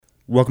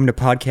Welcome to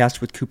Podcast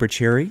with Cooper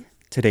Cherry.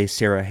 Today,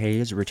 Sarah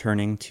Hayes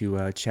returning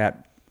to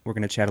chat. We're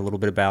going to chat a little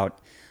bit about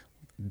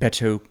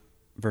Beto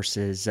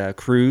versus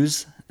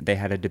Cruz. They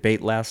had a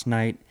debate last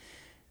night,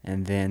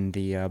 and then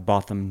the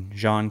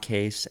Botham-Jean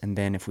case. And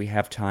then if we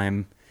have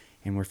time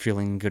and we're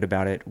feeling good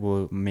about it,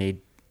 we may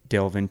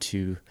delve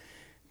into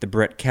the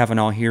Brett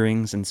Kavanaugh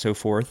hearings and so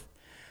forth.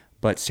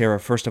 But Sarah,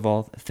 first of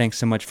all, thanks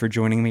so much for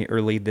joining me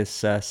early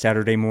this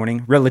Saturday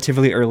morning.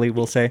 Relatively early,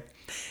 we'll say.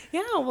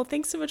 Yeah, well,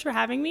 thanks so much for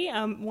having me.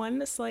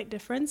 One slight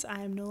difference,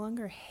 I am no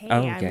longer Hay. Oh,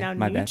 okay. I'm now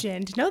My bad.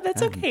 Nugent. No,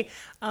 that's okay.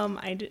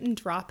 I didn't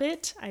drop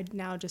it. I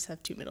now just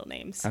have two middle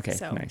names. Okay,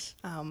 so, nice.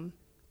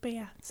 But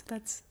yeah, so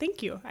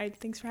thank you.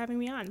 Thanks for having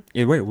me on.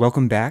 Yeah, wait,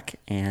 welcome back,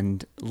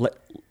 and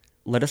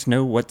let us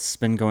know what's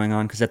been going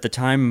on, because at the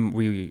time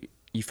you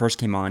first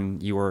came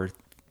on, you were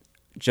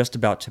just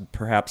about to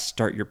perhaps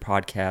start your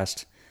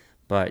podcast,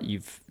 but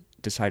you've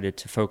decided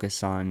to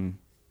focus on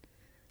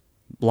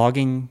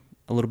blogging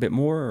a little bit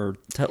more, or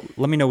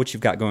let me know what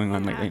you've got going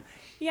on lately.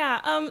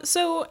 Yeah.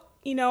 So,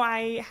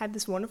 I had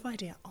this wonderful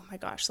idea. Oh my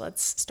gosh,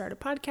 let's start a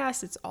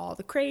podcast. It's all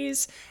the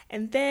craze.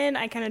 And then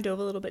I kind of dove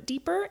a little bit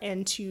deeper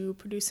and to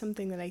produce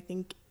something that I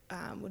think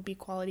would be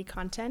quality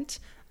content,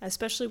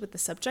 especially with the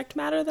subject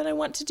matter that I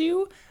want to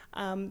do.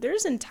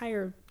 There's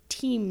entire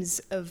teams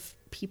of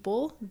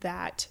people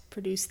that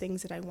produce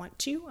things that I want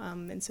to.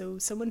 And so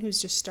someone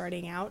who's just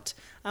starting out,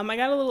 I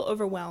got a little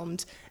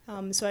overwhelmed.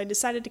 So I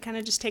decided to kind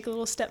of just take a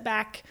little step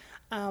back.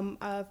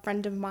 A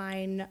friend of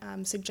mine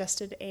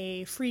suggested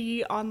a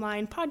free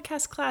online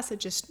podcast class that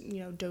just,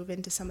 dove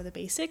into some of the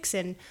basics.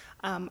 And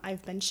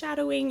I've been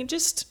shadowing,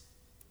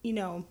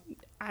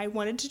 I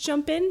wanted to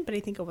jump in, but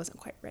I think I wasn't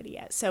quite ready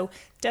yet. So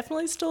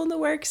definitely still in the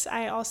works.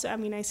 I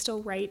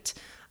still write.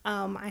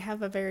 I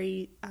have a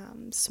very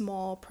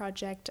small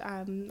project.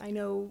 I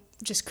know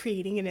just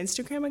creating an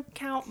Instagram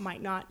account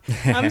might not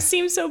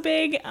seem so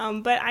big,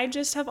 but I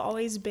just have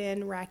always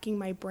been racking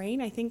my brain.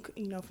 I think,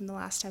 from the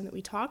last time that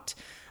we talked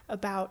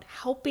about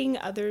helping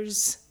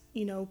others,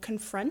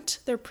 confront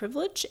their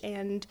privilege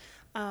and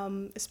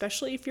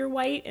especially if you're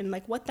white and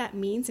like what that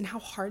means and how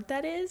hard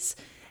that is.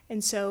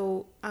 And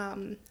so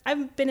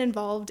I've been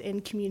involved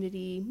in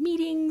community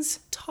meetings,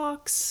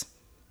 talks,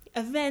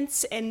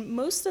 events, and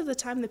most of the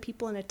time the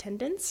people in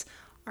attendance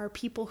are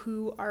people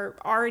who are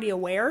already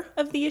aware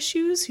of the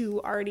issues,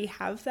 who already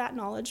have that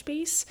knowledge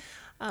base.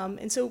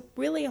 And so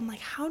really I'm like,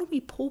 how do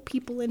we pull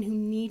people in who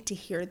need to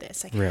hear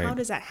this? Like, Right. How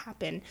does that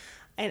happen?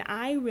 And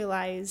I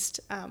realized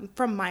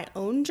from my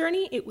own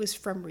journey, it was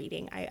from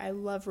reading. I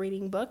love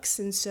reading books.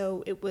 And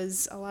so it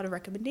was a lot of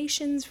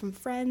recommendations from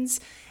friends.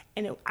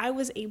 And I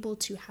was able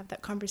to have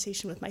that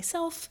conversation with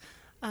myself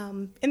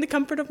in the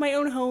comfort of my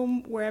own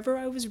home. Wherever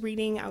I was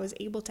reading, I was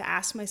able to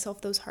ask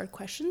myself those hard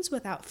questions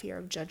without fear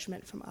of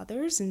judgment from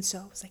others. And so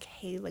I was like,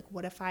 hey,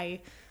 what if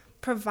I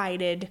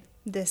provided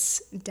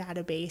this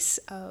database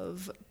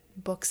of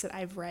books that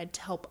I've read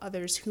to help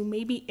others who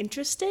may be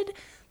interested?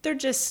 They're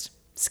just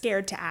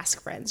scared to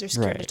ask friends or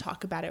scared to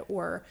talk about it,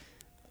 or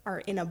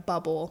are in a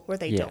bubble where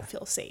they don't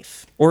feel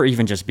safe. Or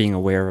even just being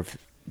aware of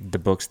the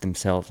books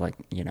themselves, like,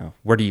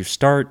 where do you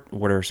start?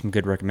 What are some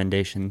good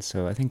recommendations?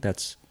 So I think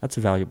that's a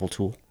valuable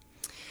tool.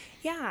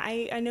 Yeah,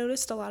 I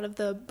noticed a lot of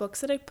the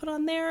books that I put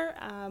on there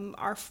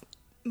are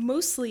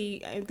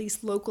mostly, at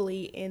least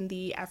locally, in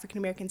the African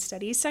American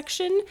Studies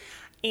section.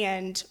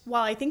 And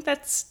while I think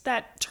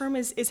that term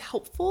is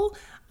helpful,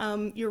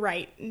 you're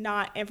right.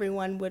 Not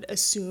everyone would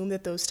assume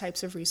that those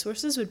types of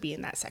resources would be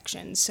in that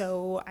section.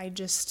 So I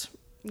just,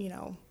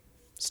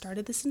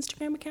 started this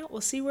Instagram account.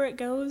 We'll see where it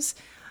goes.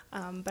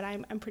 But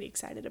I'm pretty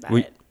excited about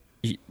it.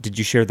 Did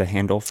you share the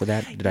handle for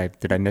that?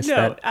 Did I miss No,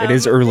 that? It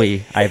is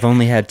early. I've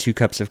only had 2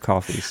 cups of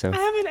coffee, so I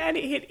haven't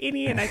hit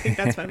any, and I think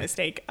that's my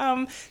mistake.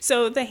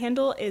 So the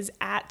handle is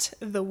at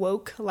The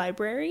Woke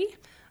Library,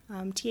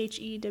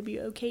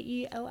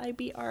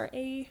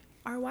 TheWokelibrary,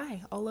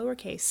 all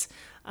lowercase.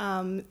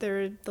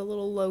 The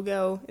little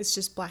logo is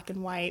just black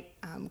and white.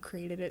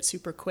 Created it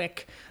super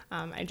quick.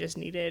 I just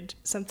needed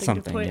something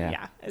to put,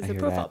 as a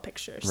profile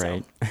picture.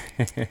 Right.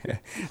 So.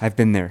 I've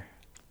been there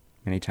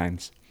many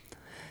times.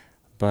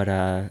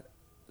 But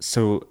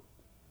so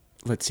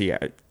let's see.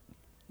 Do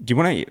you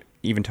want to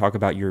even talk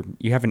about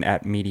you have an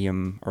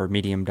 @Medium or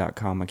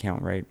Medium.com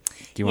account, right?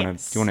 Do you want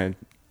to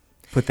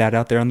put that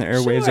out there on the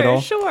airwaves at all?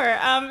 Sure.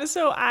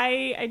 So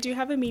I do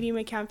have a Medium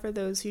account. For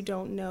those who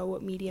don't know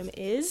what Medium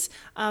is,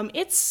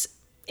 it's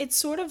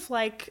sort of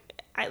like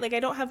I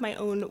don't have my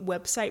own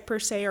website per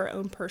se or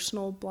own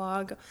personal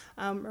blog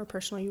or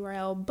personal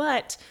URL,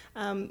 but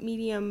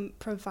Medium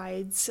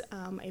provides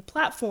a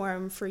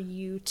platform for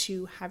you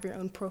to have your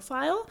own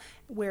profile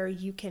where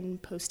you can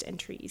post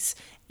entries.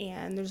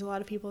 And there's a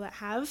lot of people that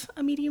have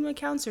a Medium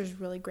account. There's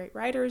really great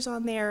writers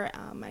on there.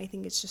 I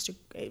think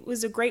it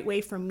was a great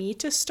way for me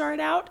to start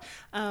out,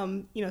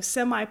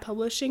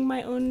 semi-publishing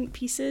my own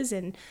pieces.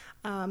 And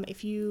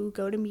if you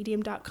go to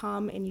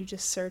medium.com and you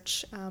just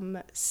search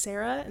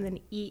Sarah and then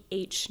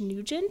E.H.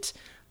 Nugent,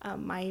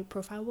 my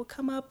profile will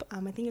come up. I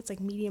think it's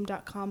like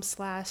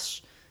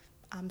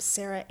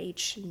medium.com/Sarah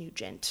H.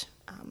 Nugent.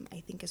 I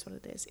think is what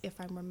it is, if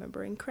I'm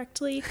remembering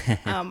correctly.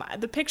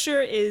 The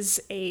picture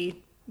is a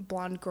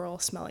blonde girl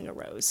smelling a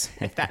rose,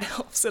 if that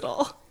helps at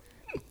all.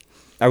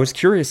 I was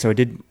curious, so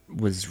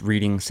was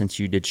reading since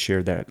you did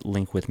share that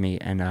link with me,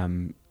 and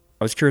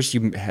I was curious,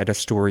 you had a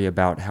story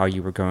about how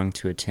you were going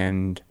to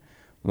attend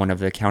one of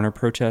the counter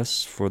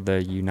protests for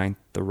the Unite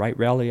the Right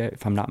rally,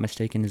 if I'm not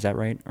mistaken. Is that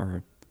right?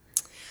 Or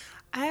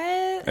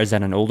is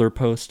that an older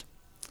post?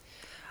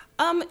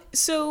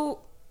 So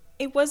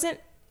it wasn't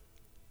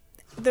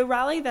the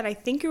rally that I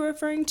think you're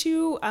referring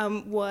to.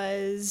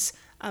 Was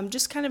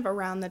just kind of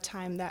around the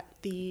time that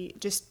the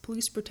just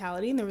police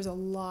brutality, and there was a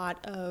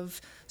lot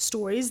of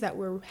stories that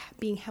were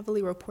being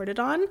heavily reported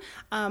on.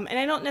 And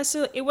I don't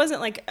necessarily, it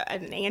wasn't like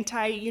an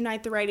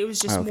anti-Unite the Right. It was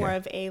just more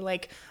of a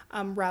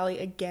rally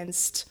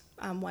against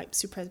white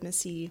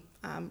supremacy,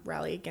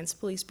 rally against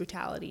police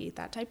brutality,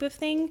 that type of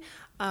thing.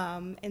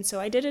 And so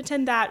I did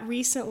attend that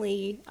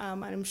recently.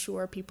 I'm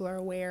sure people are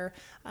aware,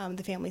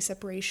 the family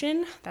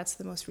separation. That's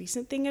the most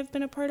recent thing I've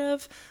been a part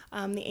of.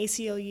 The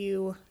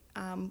ACLU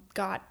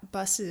got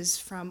buses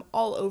from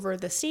all over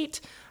the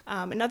state,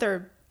 and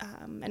other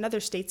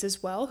states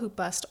as well, who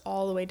bused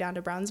all the way down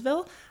to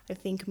Brownsville. I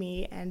think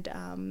me and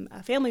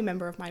a family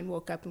member of mine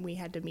woke up and we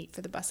had to meet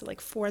for the bus at like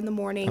 4 a.m.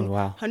 Oh,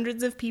 wow.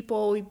 Hundreds of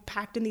people. We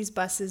packed in these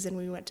buses and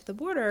we went to the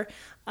border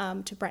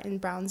to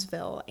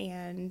Brownsville,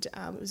 and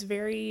it was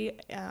very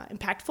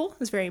impactful. It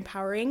was very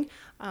empowering.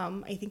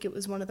 I think it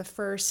was one of the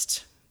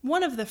first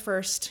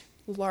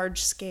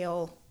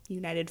large-scale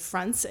united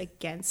fronts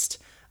against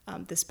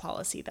this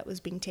policy that was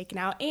being taken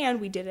out, and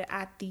we did it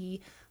at the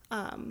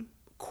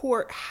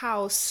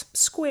courthouse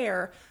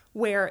square,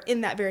 where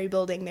in that very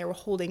building they were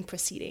holding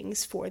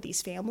proceedings for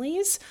these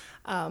families,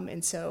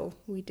 and so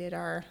we did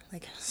our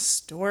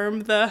storm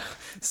the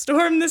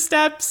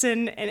steps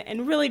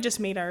and really just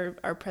made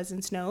our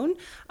presence known.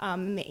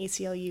 And the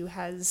ACLU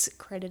has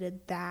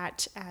credited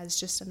that as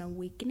just an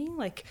awakening,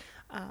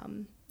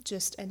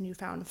 just a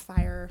newfound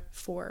fire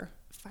for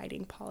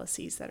fighting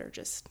policies that are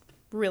just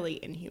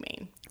really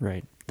inhumane.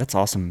 Right. That's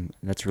awesome.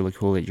 That's really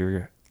cool that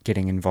you're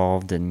getting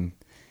involved and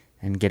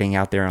getting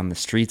out there on the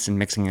streets and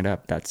mixing it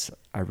up.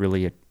 I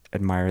really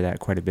admire that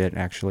quite a bit,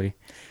 actually.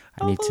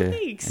 I need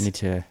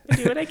to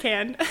do what I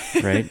can.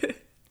 Right.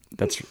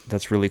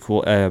 That's really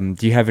cool.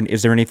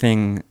 Is there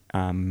anything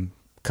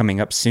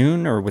coming up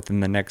soon or within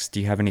the next,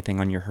 do you have anything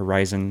on your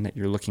horizon that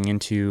you're looking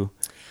into?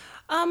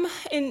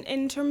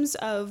 In terms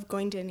of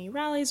going to any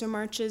rallies or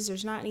marches,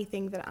 there's not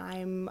anything that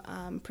I'm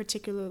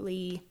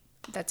particularly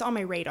that's on my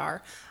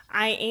radar.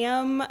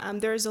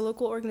 There's a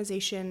local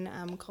organization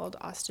called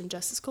Austin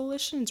Justice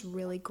Coalition. It's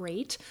really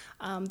great.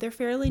 They're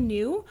fairly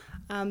new.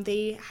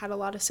 They had a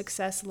lot of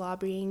success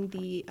lobbying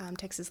the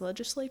Texas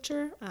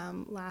legislature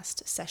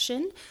last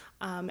session,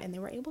 and they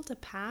were able to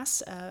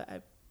pass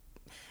at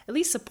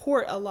least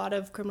support a lot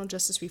of criminal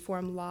justice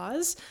reform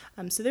laws.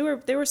 So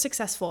they were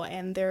successful,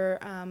 and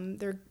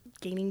they're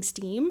gaining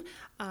steam.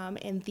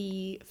 And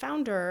the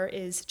founder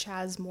is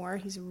Chaz Moore.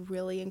 He's a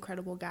really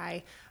incredible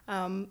guy.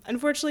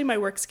 Unfortunately, my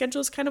work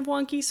schedule is kind of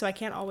wonky, so I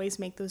can't always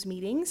make those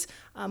meetings.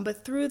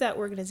 But through that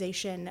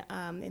organization,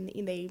 and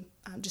they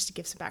just to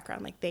give some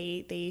background,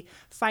 they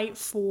fight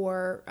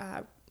for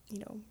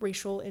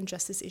racial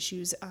injustice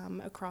issues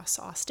across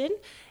Austin,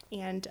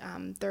 and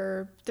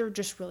they're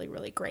just really,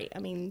 really great. I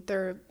mean,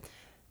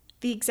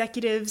 the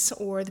executives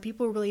or the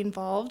people who are really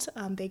involved,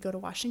 they go to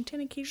Washington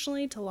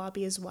occasionally to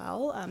lobby as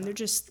well. They're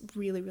just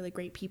really, really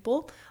great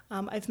people.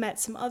 I've met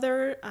some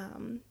other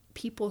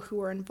people who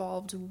are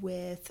involved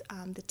with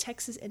the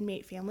Texas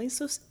Inmate Families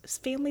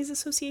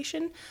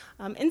Association,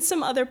 and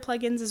some other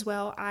plugins as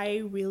well.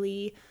 I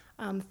really,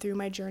 through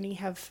my journey,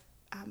 have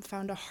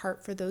found a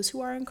heart for those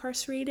who are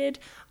incarcerated,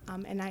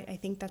 and I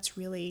think that's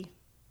really,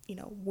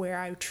 where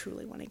I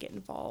truly want to get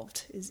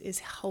involved is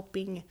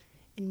helping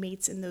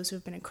inmates and those who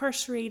have been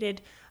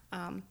incarcerated,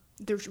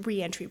 there's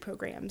reentry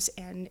programs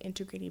and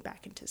integrating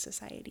back into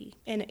society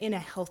in a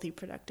healthy,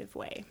 productive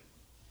way.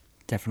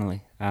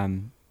 Definitely.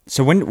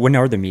 So when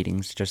are the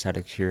meetings, just out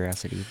of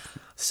curiosity?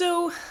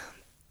 So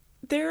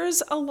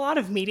there's a lot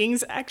of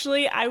meetings,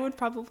 actually. I would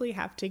probably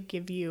have to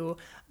give you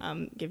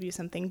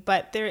something,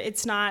 but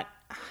it's not,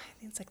 I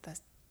think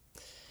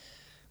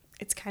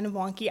it's kind of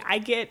wonky.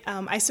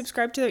 I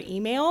subscribe to their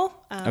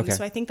email,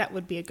 so I think that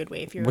would be a good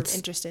way if you're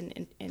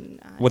interested in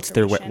what's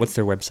their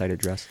website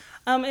address?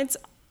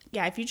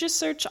 If you just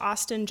search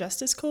Austin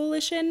Justice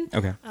Coalition,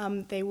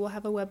 they will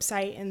have a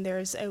website, and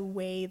there's a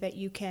way that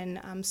you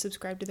can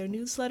subscribe to their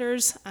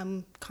newsletters,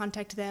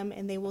 contact them,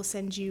 and they will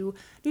send you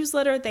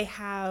newsletter. They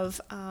have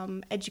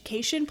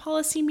education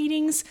policy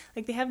meetings.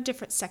 They have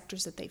different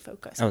sectors that they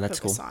focus on.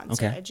 Cool.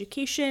 So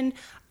education,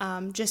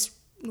 just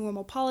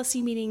normal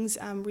policy meetings.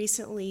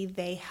 Recently,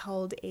 they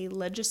held a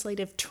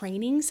legislative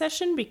training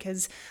session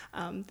because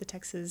the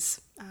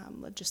Texas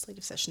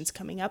legislative session's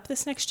coming up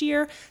this next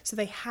year. So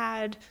they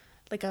had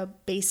a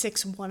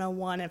basics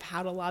 101 of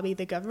how to lobby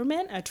the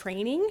government, a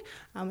training.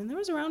 And there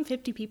was around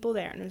 50 people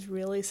there, and it was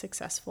really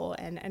successful.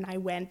 And I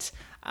went,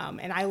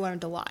 and I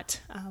learned a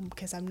lot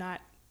because I'm not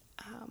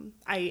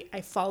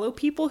I follow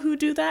people who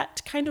do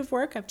that kind of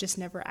work. I've just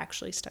never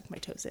actually stuck my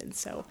toes in.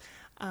 So,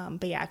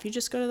 but yeah, if you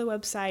just go to the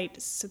website,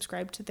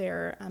 subscribe to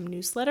their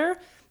newsletter,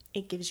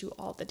 it gives you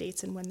all the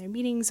dates and when their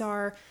meetings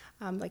are.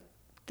 Like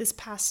this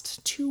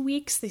past 2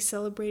 weeks, they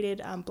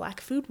celebrated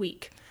Black Food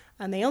Week.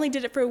 And they only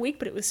did it for a week,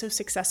 but it was so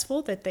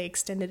successful that they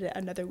extended it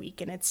another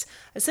week. And it's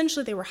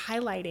essentially they were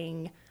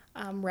highlighting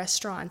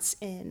restaurants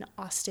in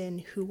Austin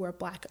who were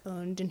Black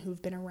owned and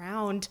who've been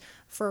around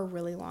for a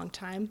really long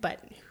time, but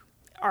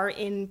are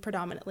in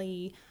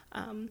predominantly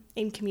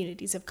in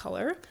communities of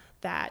color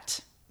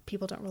that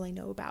people don't really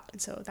know about.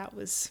 And so that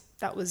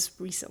was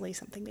recently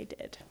something they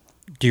did.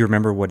 Do you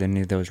remember what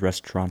any of those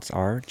restaurants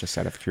are, just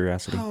out of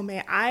curiosity? Oh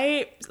man,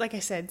 like I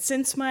said,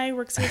 since my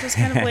work schedule was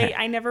kind of late,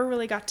 I never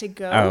really got to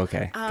go. Oh,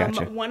 okay,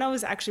 gotcha. One I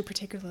was actually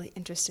particularly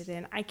interested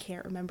in, I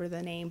can't remember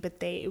the name,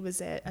 but it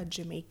was a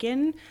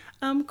Jamaican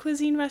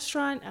cuisine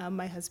restaurant.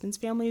 My husband's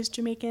family is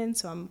Jamaican,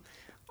 so I'm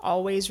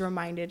always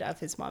reminded of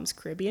his mom's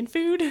Caribbean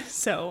food.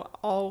 So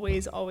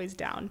always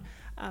down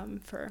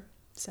for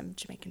some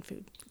Jamaican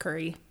food,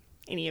 curry,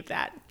 any of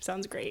that.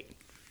 Sounds great.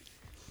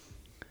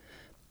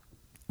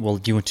 Well,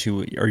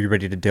 are you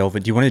ready to delve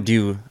in? Do you want to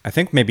do, I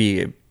think maybe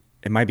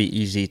it might be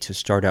easy to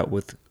start out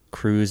with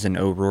Cruz and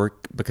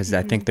O'Rourke, because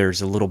I think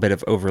there's a little bit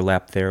of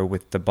overlap there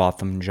with the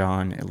Botham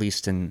Jean, at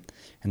least in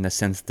the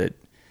sense that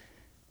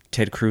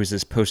Ted Cruz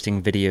is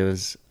posting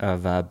videos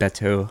of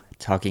Beto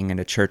talking in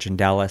a church in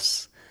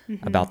Dallas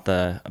about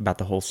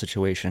the whole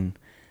situation.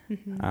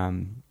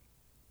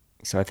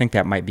 So I think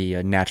that might be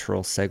a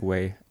natural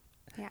segue.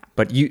 Yeah.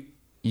 But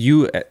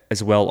you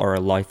as well are a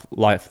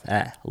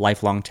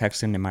lifelong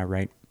Texan, am I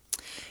right?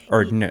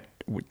 Or no,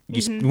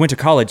 you went to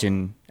college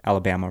in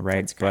Alabama,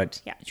 right? That's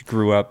correct. But you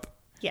grew up.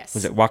 Yes.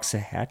 Was it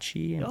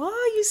Waxahachie?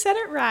 Oh, you said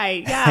it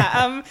right.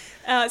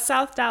 Yeah.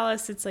 South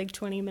Dallas, it's like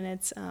 20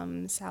 minutes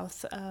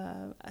south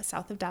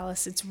of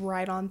Dallas. It's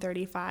right on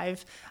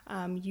 35.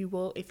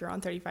 If you're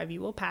on 35,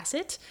 you will pass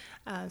it.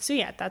 So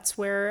yeah, that's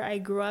where I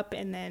grew up.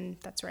 And then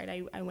that's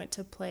right. I went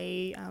to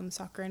play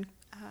soccer in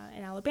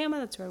Alabama.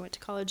 That's where I went to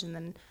college. And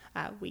then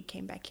we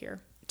came back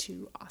here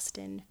to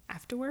Austin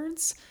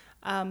afterwards.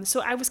 So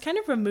I was kind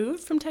of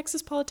removed from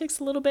Texas politics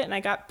a little bit, and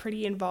I got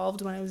pretty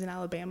involved when I was in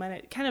Alabama, and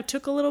it kind of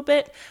took a little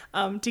bit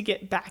to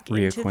get back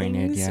into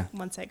things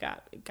once I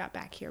got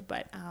back here.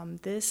 But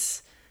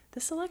this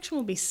election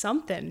will be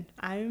something.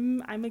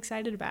 I'm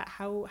excited about.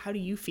 How do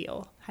you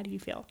feel? How do you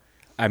feel?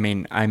 I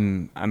mean,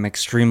 I'm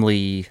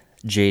extremely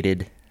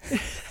jaded.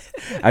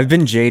 I've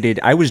been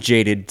jaded. I was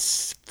jaded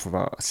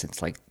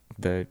since like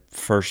the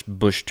first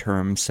Bush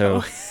term,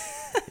 so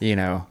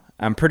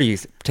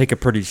take a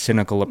pretty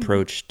cynical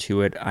approach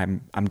to it.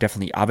 I'm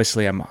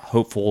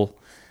hopeful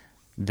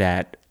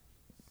that,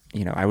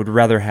 I would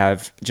rather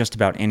have just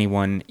about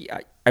anyone.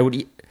 I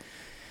would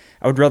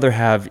rather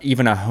have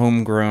even a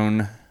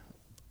homegrown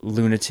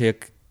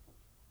lunatic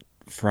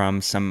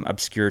from some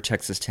obscure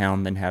Texas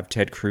town than have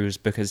Ted Cruz,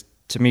 because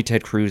to me,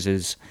 Ted Cruz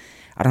is,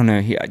 I don't know,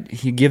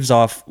 he gives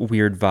off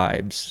weird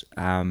vibes,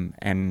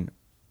 and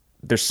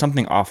there's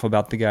something off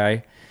about the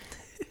guy,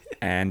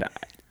 and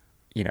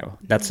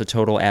that's a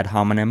total ad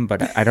hominem,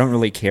 but I don't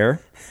really care.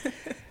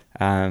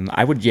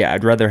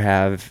 I'd rather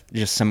have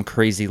just some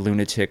crazy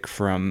lunatic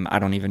from, I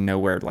don't even know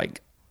where,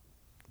 like,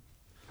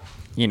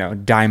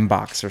 Dime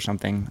Box or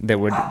something that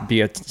would be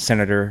a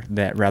senator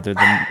rather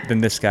than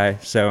this guy.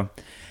 So,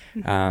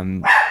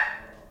 I'm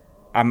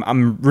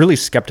really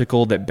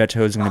skeptical that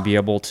Beto is going to be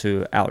able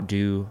to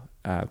outdo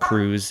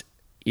Cruz,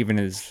 even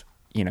as,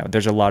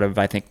 there's a lot of,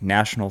 I think,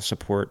 national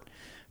support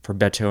for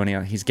Beto,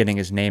 and he's getting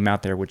his name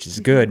out there, which is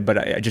good. But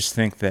I just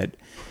think that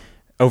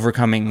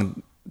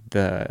overcoming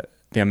the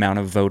amount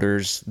of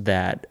voters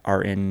that are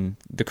in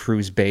the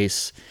Cruz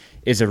base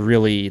is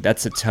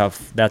that's a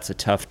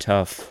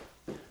tough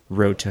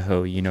road to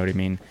hoe. You know what I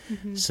mean?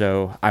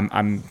 So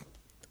I'm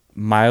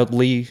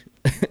mildly,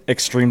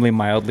 extremely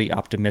mildly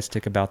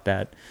optimistic about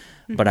that.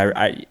 But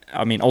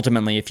I mean,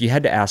 ultimately, if you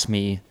had to ask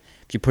me,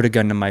 if you put a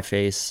gun to my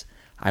face,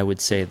 I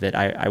would say that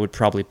I would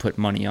probably put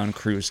money on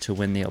Cruz to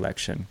win the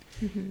election.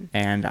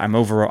 And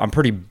I'm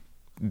pretty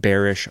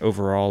bearish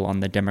overall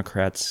on the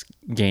Democrats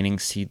gaining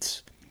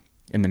seats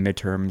in the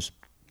midterms.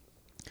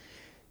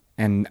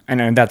 And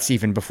that's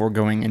even before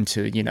going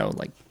into,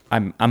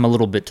 I'm a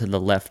little bit to the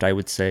left, I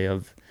would say,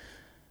 of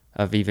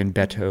even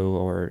Beto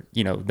or,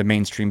 the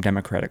mainstream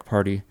Democratic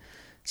Party.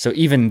 So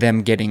even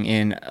them getting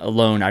in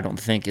alone, I don't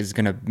think is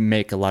going to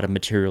make a lot of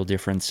material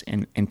difference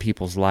in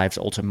people's lives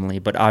ultimately.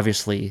 But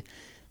obviously,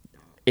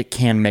 it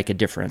can make a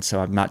difference. So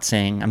I'm not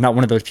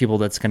one of those people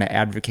that's going to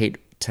advocate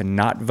to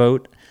not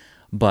vote,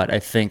 but I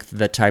think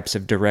the types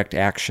of direct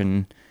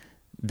action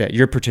that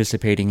you're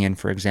participating in,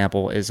 for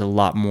example, is a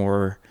lot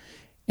more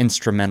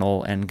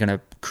instrumental and going to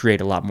create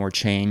a lot more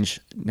change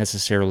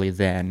necessarily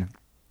than,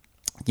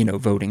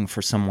 voting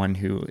for someone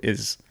who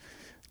is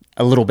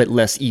a little bit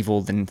less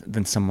evil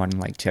than someone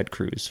like Ted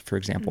Cruz, for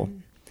example.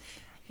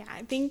 Yeah,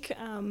 I think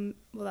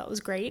that was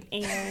great,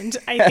 and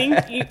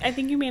I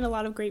think you made a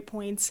lot of great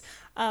points.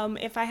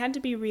 If I had to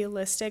be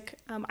realistic,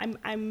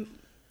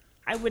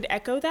 I would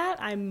echo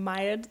that. I'm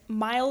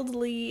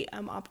mildly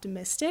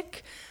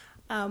optimistic.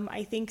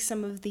 I think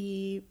some of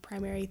the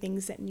primary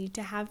things that need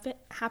to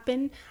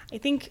happen, I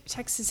think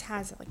Texas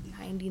has like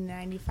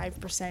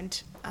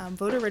 90-95%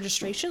 voter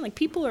registration. Like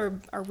people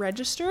are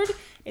registered.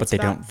 But they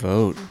don't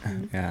vote.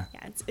 Yeah.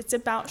 Yeah, it's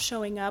about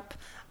showing up.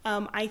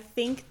 I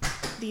think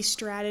the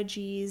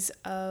strategies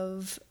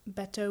of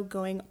Beto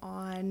going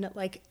on,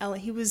 like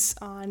he was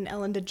on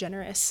Ellen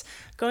DeGeneres,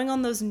 going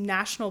on those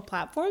national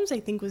platforms,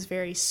 I think was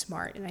very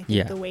smart. And I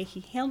think the way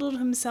he handled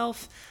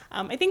himself,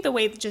 I think the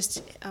way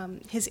just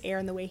his air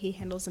and the way he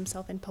handles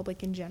himself in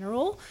public in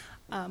general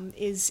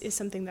is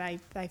something that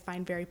I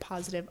find very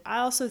positive. I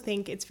also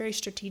think it's very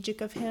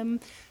strategic of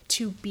him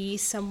to be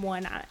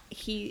someone,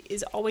 he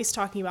is always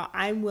talking about,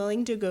 I'm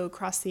willing to go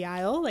across the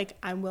aisle, like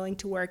I'm willing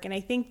to work. And I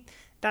think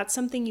that's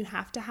something you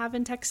have to have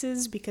in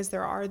Texas because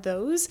there are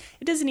those.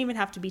 It doesn't even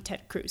have to be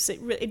Ted Cruz.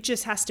 It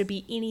just has to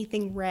be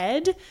anything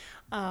red.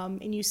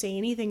 And you say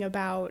anything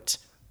about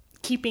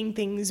keeping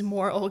things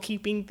moral,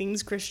 keeping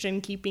things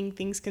Christian, keeping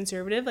things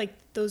conservative. Like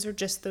those are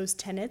just those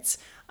tenets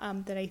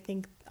that I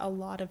think a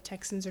lot of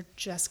Texans are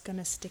just going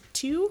to stick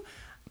to.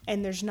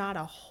 And there's not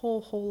a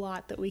whole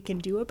lot that we can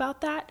do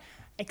about that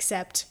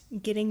except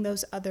getting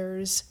those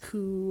others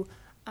who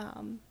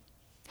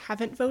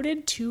haven't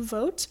voted to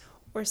vote,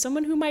 or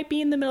someone who might be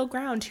in the middle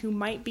ground, who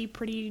might be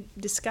pretty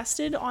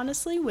disgusted,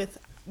 honestly, with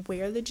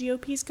where the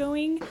GOP is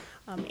going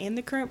and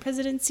the current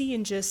presidency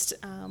and just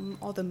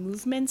all the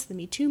movements, the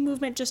Me Too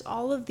movement, just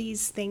all of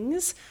these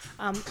things,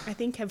 I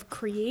think have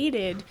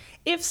created,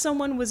 if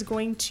someone was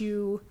going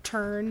to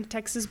turn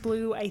Texas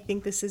blue, I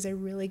think this is a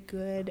really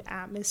good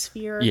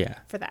atmosphere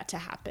for that to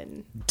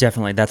happen.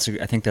 Definitely.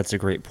 I think that's a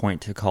great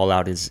point to call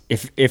out is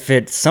if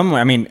it's someone,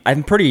 I mean,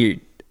 I'm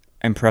pretty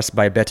impressed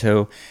by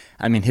Beto.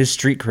 I mean, his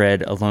street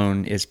cred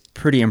alone is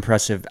pretty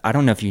impressive. I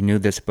don't know if you knew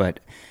this,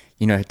 but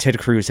Ted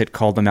Cruz had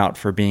called him out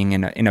for being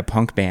in a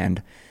punk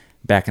band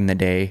back in the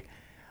day.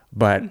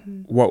 But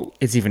what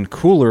is even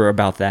cooler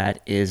about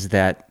that is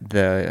that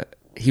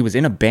he was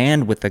in a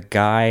band with a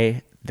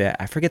guy that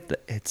I forget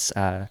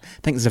I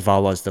think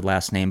Zavala is the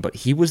last name, but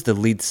he was the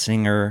lead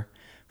singer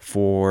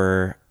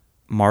for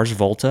Mars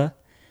Volta,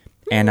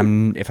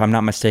 and if I'm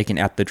not mistaken,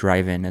 at the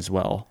Drive-In as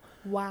well.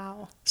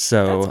 Wow.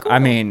 So, cool. I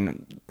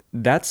mean,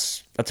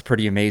 that's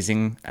pretty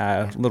amazing.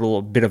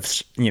 Little bit of,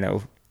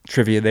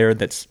 trivia there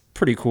that's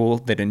pretty cool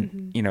that,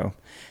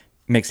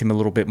 makes him a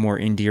little bit more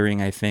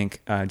endearing, I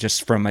think,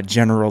 just from a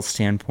general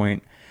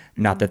standpoint.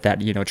 Not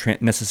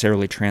that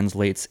necessarily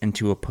translates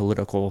into a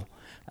political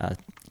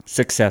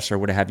success or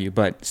what have you,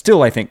 but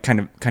still, I think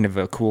kind of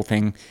a cool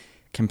thing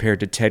compared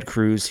to Ted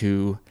Cruz,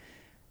 who,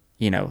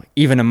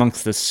 even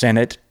amongst the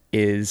Senate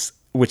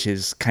which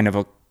is kind of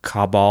a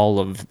cabal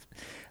of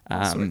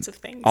all sorts of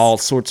things. All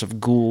sorts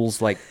of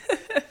ghouls like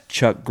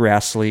Chuck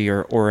Grassley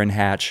or Orrin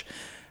Hatch.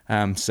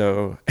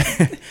 So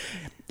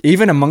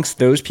even amongst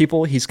those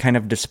people, he's kind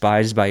of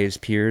despised by his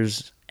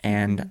peers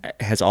and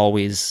has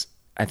always,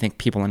 I think,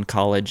 people in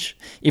college,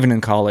 even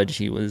in college,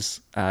 he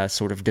was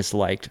sort of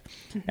disliked.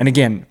 And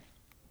again,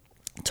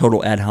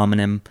 total ad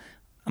hominem.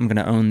 I'm going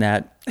to own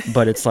that.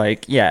 But it's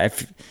like, yeah,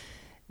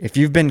 if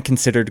you've been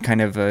considered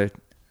kind of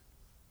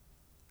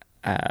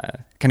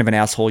an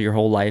asshole your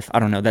whole life, I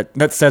don't know,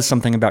 that says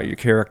something about your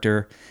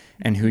character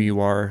and who you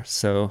are.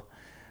 So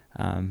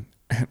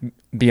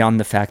beyond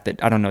the fact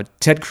that, I don't know,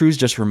 Ted Cruz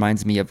just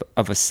reminds me of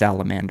a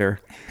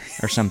salamander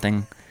or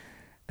something.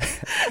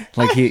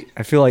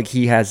 I feel like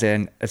he has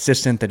an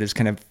assistant that is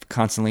kind of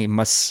constantly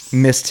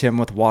mist him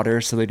with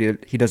water so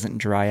that he doesn't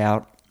dry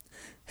out.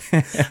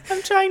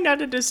 I'm trying not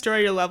to destroy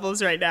your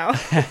levels right now.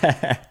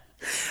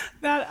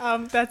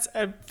 That's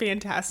a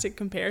fantastic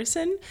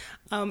comparison.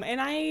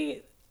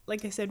 And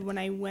like I said, when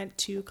I went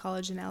to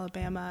college in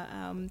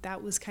Alabama,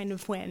 that was kind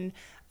of when,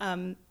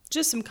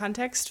 just some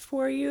context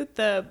for you,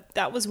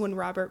 that was when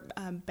Robert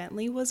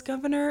Bentley was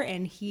governor,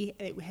 and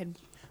it had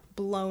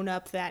blown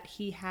up that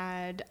he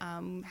had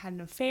had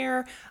an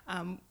affair,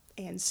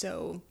 and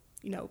so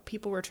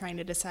people were trying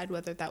to decide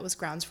whether that was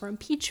grounds for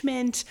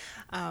impeachment,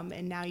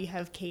 and now you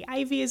have Kay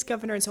Ivey as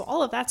governor, and so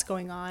all of that's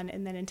going on.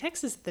 And then in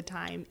Texas at the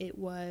time, it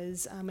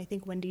was I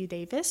think Wendy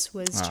Davis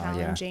was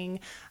challenging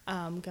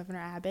Governor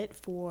Abbott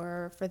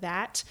for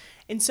that.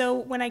 And so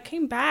when I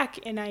came back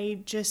and I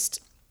just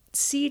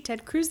see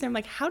Ted Cruz there, I'm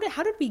like, how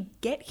did we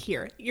get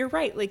here? You're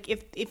right. Like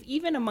if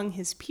even among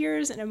his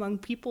peers and among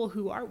people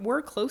who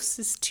were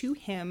closest to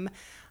him,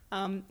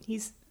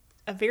 he's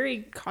a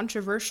very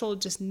controversial,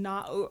 just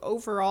not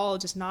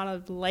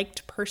a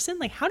liked person.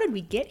 Like, how did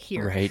we get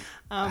here? Right.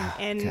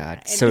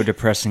 And so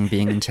depressing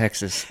being in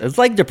Texas. It's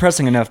like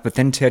depressing enough, but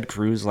then Ted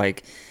Cruz,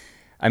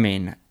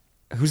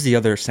 who's the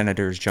other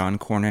senator? John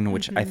Cornyn,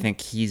 which I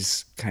think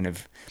he's kind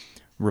of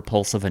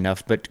repulsive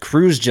enough, but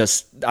Cruz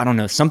just, I don't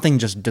know, something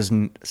just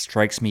doesn't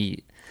strikes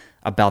me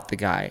about the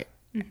guy.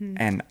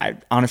 And I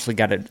honestly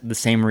got the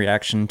same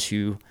reaction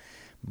to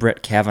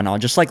Brett Kavanaugh.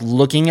 Just like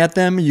looking at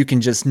them, you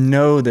can just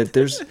know that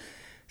there's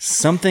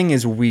something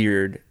is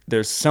weird.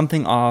 There's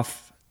something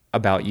off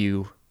about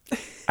you.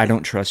 I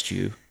don't trust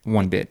you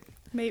one bit.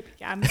 Maybe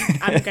I'm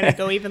gonna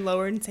go even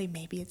lower and say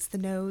maybe it's the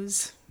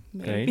nose.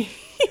 Maybe.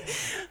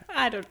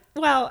 Right.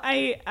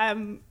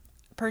 I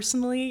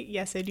personally,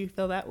 yes, I do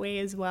feel that way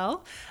as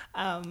well,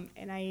 and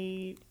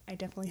I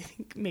definitely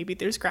think maybe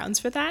there's grounds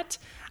for that.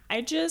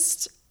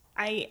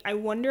 I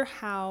wonder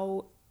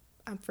how,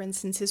 for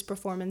instance, his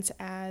performance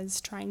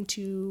as trying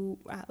to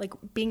like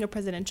being a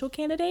presidential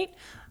candidate,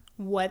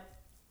 what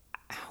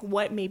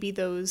maybe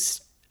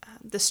those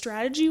the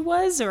strategy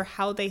was, or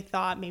how they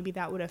thought maybe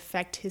that would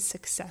affect his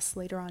success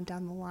later on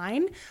down the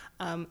line,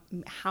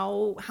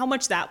 how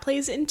much that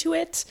plays into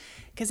it,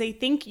 because I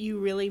think you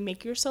really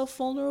make yourself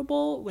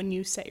vulnerable when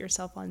you set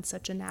yourself on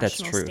such a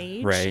national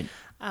stage. Right.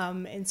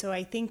 And so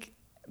I think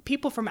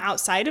people from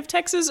outside of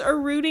Texas are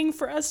rooting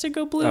for us to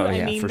go blue. Oh, I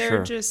yeah, mean, for they're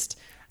sure. just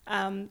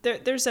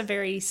there's a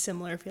very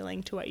similar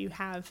feeling to what you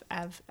have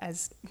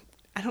as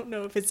I don't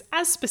know if it's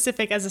as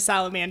specific as a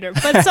salamander,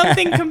 but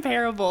something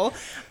comparable,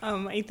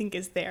 I think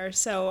is there.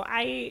 So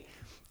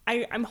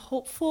I'm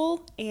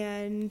hopeful,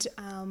 and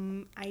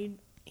I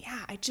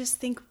just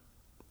think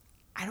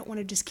I don't want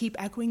to just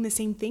keep echoing the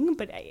same thing,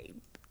 but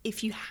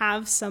if you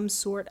have some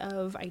sort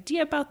of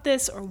idea about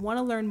this or want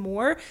to learn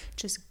more,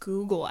 just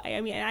Google.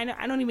 I mean,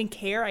 I don't even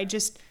care. I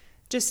just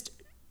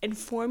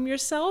inform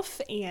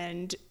yourself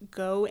and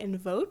go and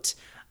vote.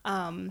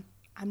 I'm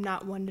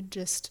not one to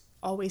just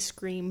always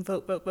scream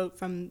vote, vote, vote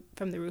from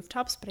the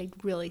rooftops, but I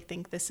really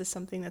think this is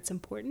something that's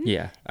important.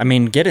 Yeah. I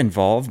mean, get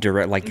involved,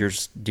 like you're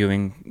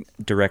doing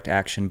direct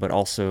action, but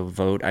also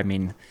vote. I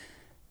mean,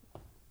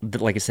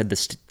 like I said,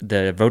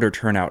 the voter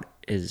turnout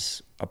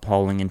is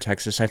appalling in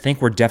Texas. I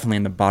think we're definitely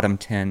in the bottom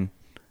 10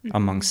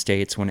 among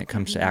states when it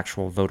comes to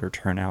actual voter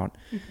turnout,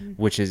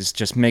 which is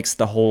just makes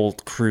the whole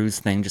Cruz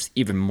thing just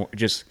even more,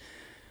 just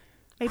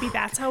maybe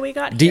that's how we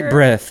got deep here.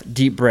 breath.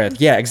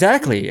 Yeah,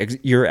 exactly.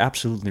 You're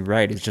absolutely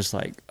right. It's just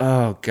like,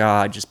 oh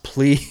God, just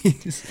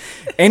please.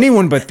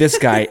 Anyone but this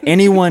guy.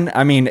 Anyone.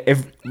 I mean,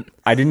 if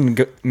I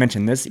didn't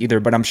mention this either,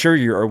 but I'm sure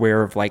you're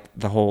aware of like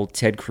the whole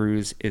Ted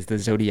Cruz is the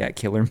Zodiac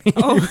killer meme.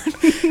 Oh.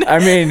 I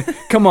mean,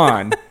 come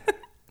on.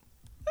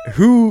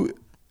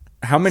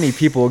 How many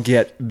people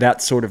get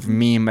that sort of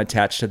meme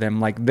attached to them?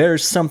 Like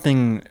there's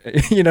something,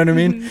 you know what I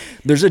mean?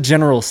 There's a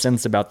general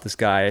sense about this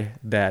guy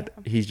that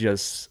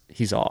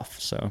he's off.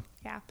 So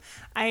yeah,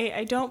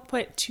 I don't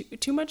put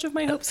too much of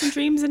my hopes and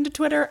dreams into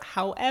Twitter.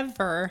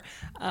 However,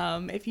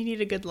 if you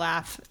need a good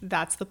laugh,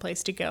 that's the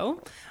place to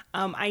go.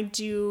 I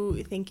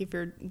do think if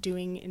you're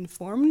doing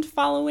informed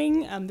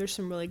following, there's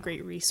some really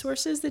great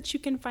resources that you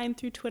can find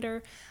through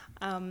Twitter.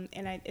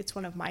 It's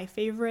one of my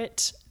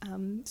favorite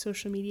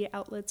social media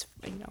outlets,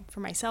 for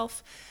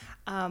myself.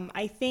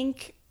 I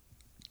think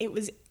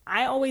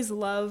I always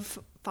love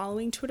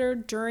following Twitter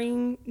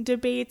during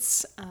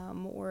debates,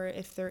 or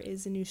if there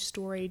is a new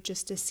story,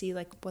 just to see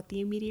like what the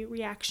immediate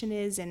reaction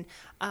is. And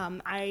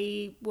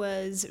I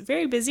was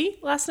very busy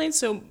last night,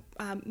 so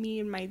me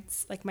and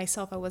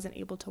myself, I wasn't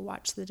able to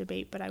watch the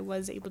debate, but I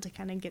was able to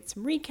kind of get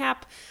some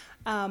recap.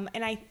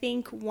 And I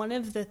think one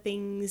of the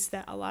things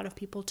that a lot of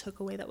people took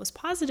away that was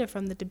positive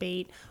from the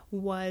debate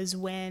was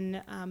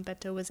when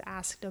Beto was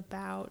asked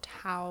about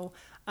how,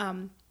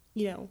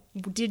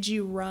 did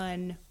you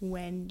run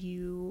when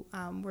you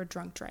were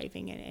drunk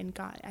driving and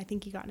I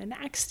think he got in an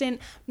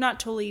accident, not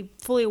totally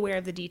fully aware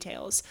of the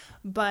details,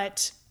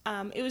 but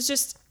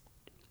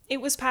it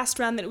was passed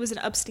around that it was an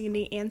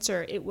upstanding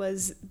answer. It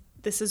was,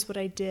 this is what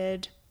I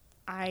did.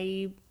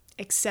 I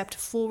accept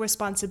full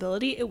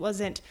responsibility. It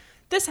wasn't,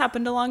 this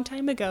happened a long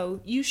time ago.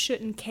 You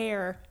shouldn't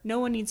care. No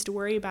one needs to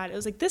worry about it. It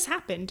was like, this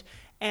happened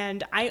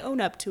and I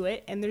own up to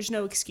it and there's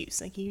no excuse.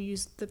 Like he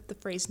used the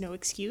phrase no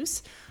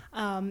excuse.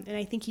 And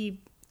I think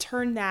he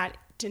turned that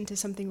into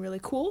something really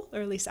cool, or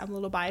at least I'm a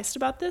little biased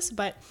about this,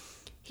 but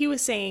he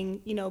was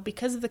saying,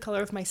 because of the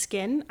color of my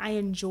skin, I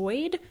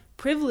enjoyed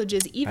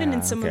privileges, even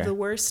in some of the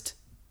worst,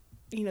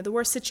 the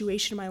worst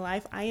situation in my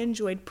life. I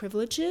enjoyed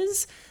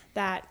privileges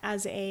that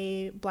as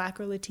a Black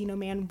or Latino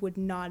man would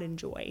not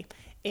enjoy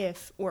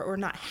or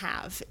not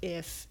have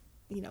if,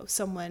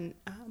 someone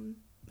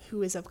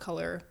who is of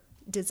color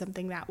did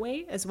something that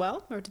way as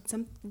well, or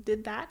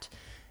did that.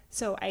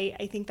 So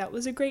I think that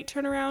was a great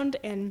turnaround.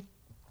 And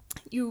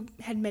you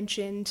had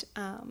mentioned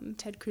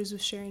Ted Cruz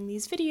was sharing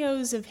these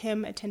videos of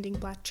him attending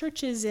Black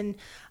churches, and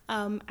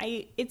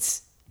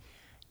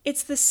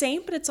it's the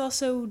same, but it's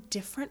also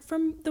different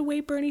from the way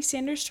Bernie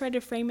Sanders tried to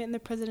frame it in the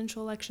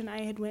presidential election.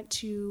 I had went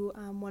to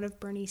one of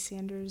Bernie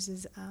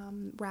Sanders'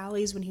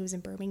 rallies when he was in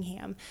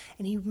Birmingham,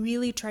 and he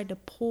really tried to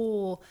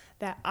pull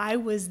that I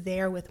was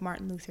there with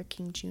Martin Luther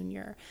King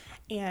Jr.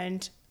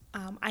 And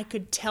I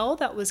could tell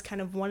that was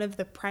kind of one of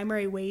the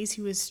primary ways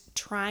he was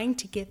trying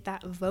to get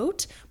that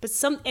vote. But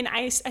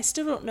I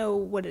still don't know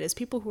what it is.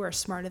 People who are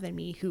smarter than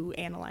me who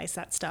analyze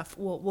that stuff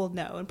will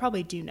know, and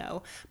probably do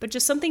know. But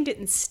just something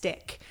didn't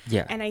stick.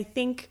 Yeah. And I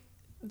think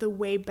the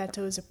way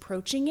Beto is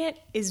approaching it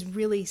is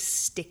really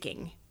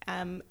sticking.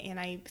 And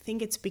I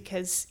think it's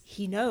because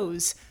he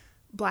knows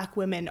Black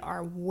women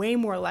are way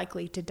more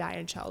likely to die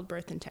in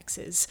childbirth in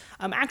Texas.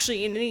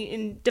 Actually,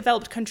 in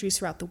developed countries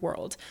throughout the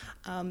world,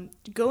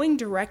 going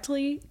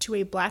directly to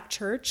a Black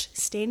church,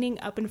 standing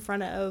up in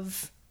front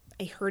of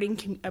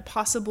a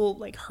possible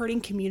like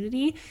hurting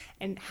community,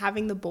 and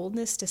having the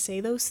boldness to say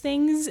those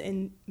things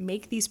and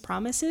make these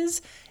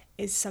promises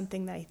is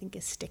something that I think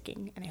is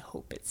sticking, and I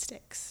hope it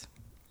sticks.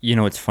 You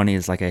know, what's funny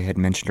is, like I had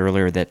mentioned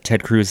earlier, that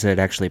Ted Cruz had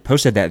actually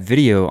posted that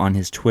video on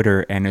his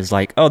Twitter and is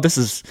like, oh, this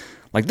is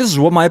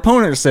what my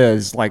opponent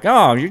says. Like,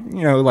 oh, you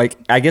know, like,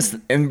 I guess,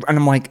 and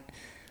I'm like,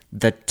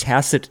 the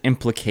tacit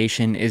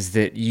implication is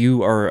that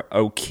you are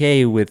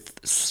okay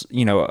with,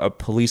 you know, a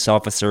police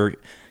officer,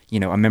 you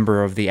know, a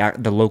member of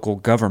the local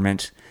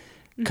government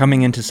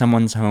coming into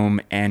someone's home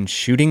and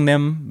shooting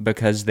them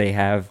because they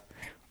have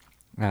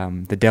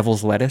the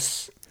devil's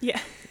lettuce. Yeah.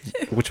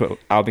 Which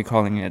I'll be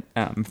calling it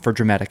for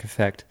dramatic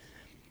effect.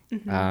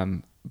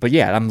 But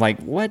yeah, I'm like,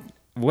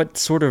 what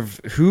sort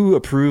of, who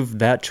approved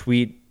that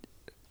tweet?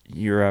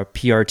 Your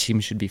PR team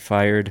should be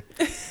fired.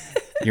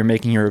 You're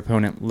making your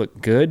opponent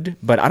look good.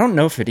 But I don't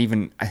know if it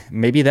even,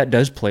 maybe that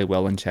does play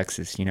well in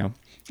Texas, you know,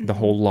 the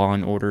whole law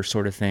and order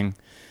sort of thing.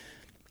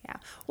 Yeah.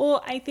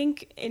 Well, I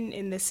think,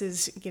 and this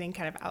is getting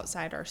kind of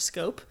outside our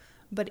scope,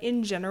 but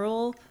in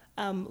general,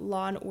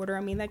 law and order,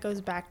 I mean, that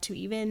goes back to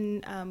Reagan,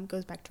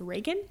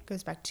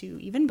 goes back to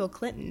even Bill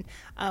Clinton.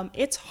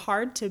 It's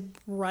hard to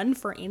run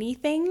for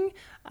anything,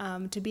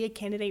 to be a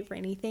candidate for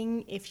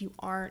anything if you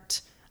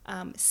aren't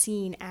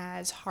seen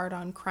as hard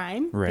on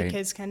crime, right?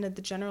 Because kind of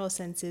the general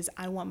sense is,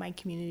 I want my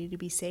community to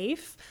be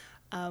safe.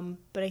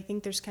 But I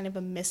think there's kind of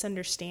a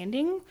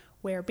misunderstanding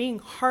where being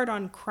hard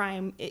on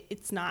crime,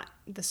 it's not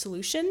the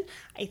solution.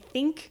 I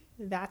think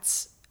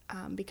that's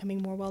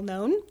becoming more well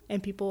known,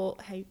 and people,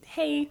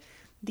 hey,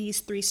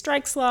 these 3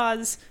 strikes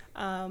laws,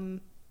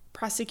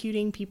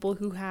 prosecuting people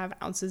who have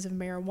ounces of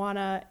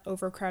marijuana,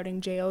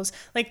 overcrowding jails,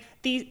 like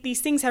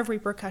these things have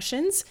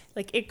repercussions.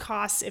 Like, it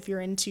costs, if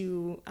you're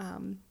into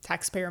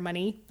taxpayer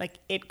money, like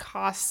it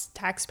costs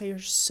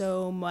taxpayers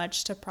so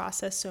much to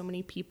process so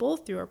many people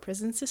through our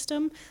prison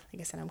system.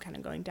 Like I said, I'm kind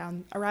of going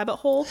down a rabbit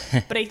hole,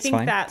 but I think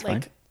that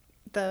like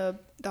the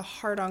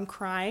hard on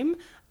crime,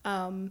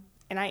 and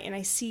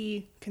I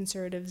see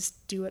conservatives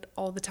do it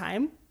all the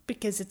time,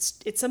 because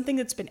it's something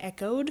that's been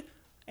echoed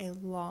a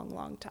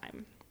long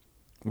time.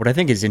 What I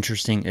think is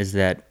interesting is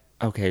that,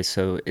 okay,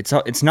 so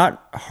it's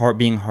not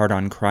being hard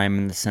on crime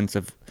in the sense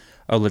of,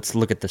 oh, let's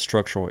look at the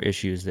structural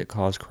issues that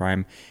cause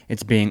crime.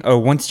 It's being, oh,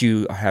 once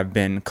you have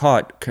been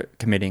caught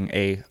committing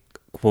a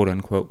quote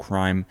unquote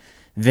crime,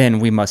 then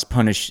we must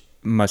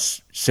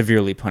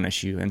severely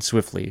punish you and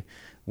swiftly,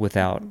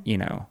 without, you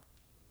know,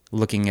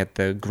 looking at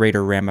the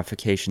greater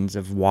ramifications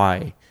of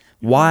why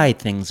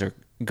things are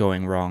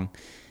going wrong.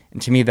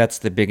 And to me, that's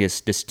the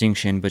biggest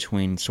distinction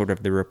between sort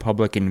of the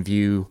Republican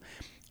view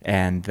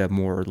and the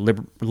more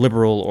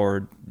liberal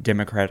or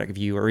Democratic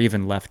view, or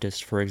even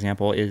leftist, for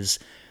example, is,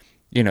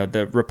 you know,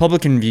 the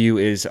Republican view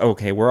is,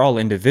 okay, we're all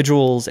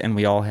individuals and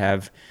we all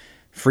have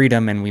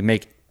freedom, and we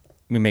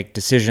make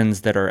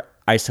decisions that are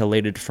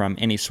isolated from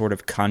any sort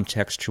of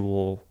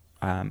contextual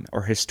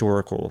or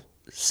historical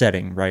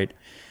setting, right?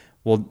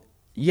 Well,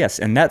 yes,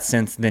 in that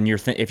sense, then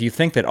if you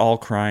think that all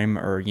crime,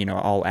 or, you know,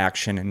 all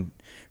action and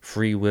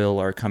free will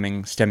are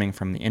stemming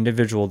from the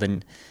individual,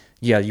 then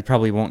yeah, you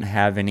probably won't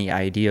have any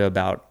idea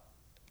about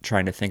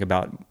trying to think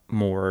about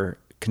more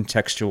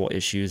contextual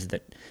issues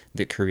that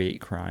create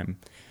crime.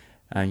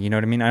 You know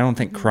what I mean? I don't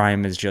think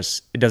crime is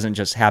it doesn't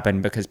just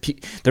happen because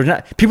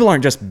people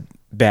aren't just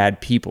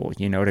bad people.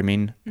 You know what I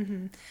mean?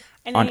 Mm-hmm.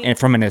 And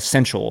from an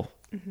essential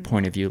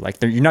point of view,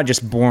 like you're not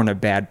just born a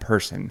bad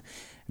person.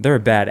 There are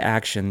bad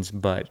actions,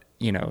 but,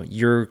 you know,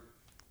 your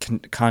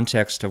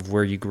context of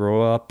where you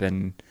grow up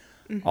and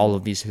all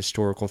of these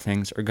historical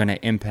things are going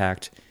to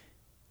impact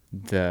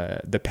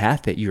the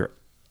path that you're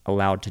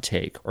allowed to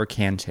take or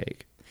can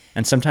take.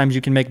 And sometimes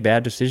you can make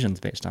bad decisions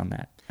based on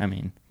that. I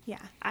mean,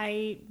 yeah,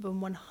 I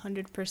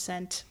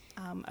 100%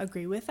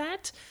 agree with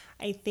that.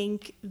 I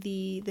think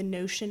the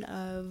notion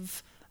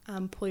of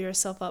pull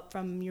yourself up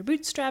from your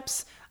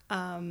bootstraps,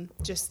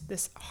 just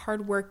this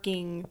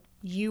hardworking,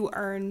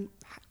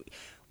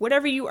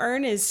 whatever you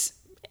earn is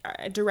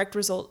a direct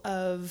result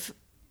of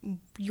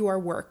your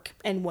work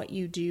and what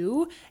you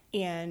do,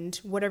 and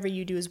whatever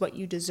you do is what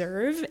you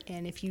deserve.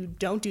 And if you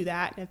don't do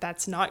that, if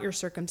that's not your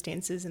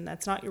circumstances and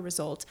that's not your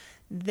result,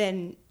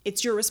 then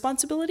it's your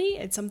responsibility.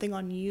 It's something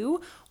on you.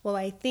 Well,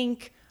 I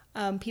think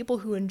people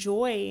who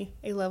enjoy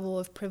a level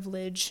of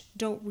privilege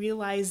don't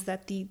realize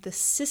that the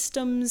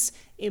systems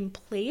in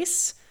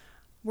place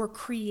were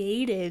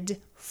created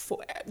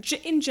for,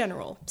 in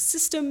general,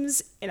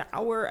 systems in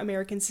our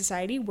American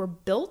society were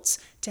built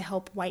to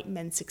help white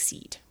men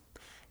succeed.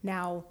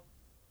 Now,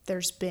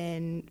 there's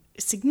been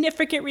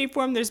significant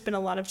reform, there's been a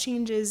lot of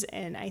changes,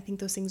 and I think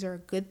those things are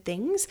good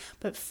things,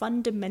 but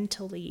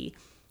fundamentally,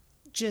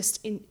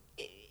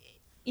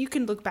 you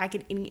can look back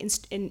at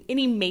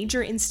any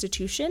major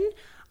institution,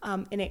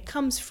 and it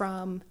comes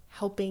from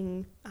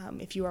helping,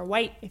 if you are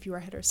white, if you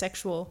are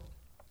heterosexual,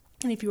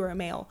 And if you are a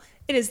male,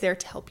 it is there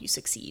to help you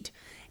succeed.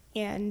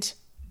 And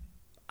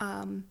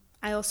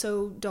I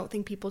also don't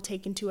think people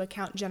take into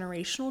account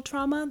generational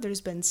trauma.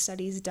 There's been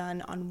studies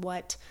done on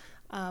what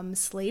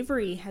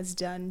slavery has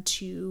done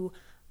to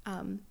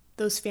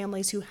those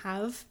families who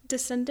have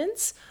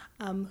descendants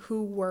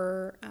who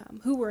were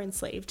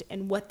enslaved,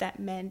 and what that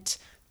meant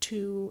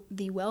to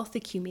the wealth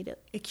accumulated,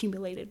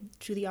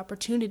 to the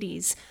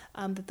opportunities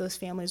that those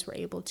families were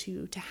able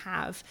to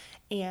have,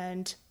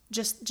 and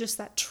just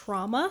that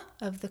trauma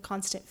of the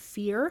constant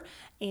fear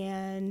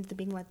and the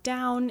being let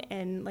down.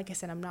 And like I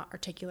said, I'm not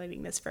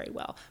articulating this very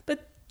well,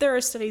 but there are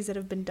studies that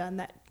have been done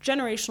that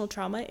generational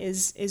trauma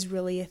is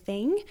really a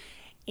thing.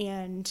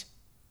 And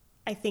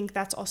I think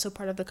that's also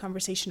part of the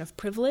conversation of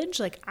privilege.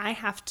 Like, I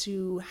had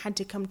to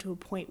come to a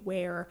point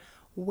where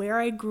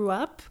I grew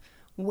up,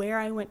 where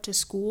I went to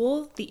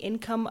school, the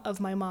income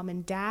of my mom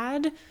and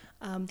dad,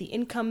 the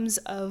incomes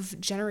of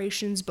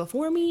generations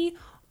before me,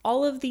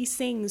 all of these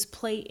things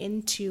play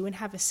into and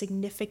have a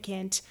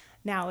significant,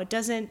 now it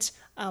doesn't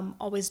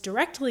always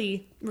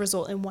directly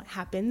result in what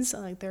happens.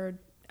 Like, there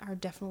are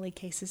definitely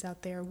cases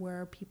out there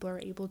where people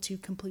are able to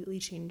completely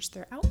change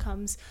their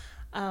outcomes.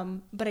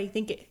 But I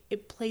think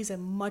it plays a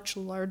much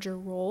larger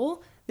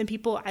role than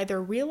people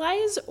either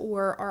realize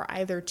or are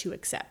either to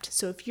accept.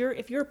 So if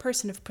you're a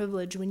person of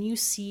privilege, when you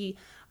see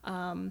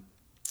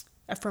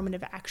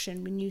affirmative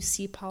action, when you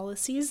see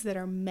policies that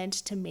are meant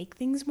to make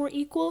things more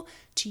equal,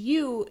 to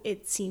you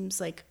it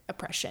seems like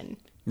oppression,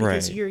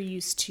 because you're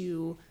used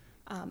to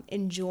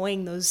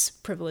enjoying those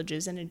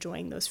privileges and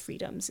enjoying those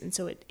freedoms, and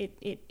so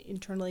it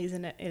internally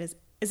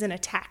is an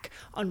attack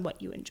on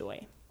what you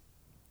enjoy.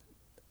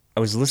 I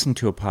was listening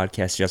to a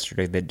podcast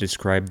yesterday that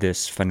described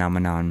this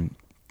phenomenon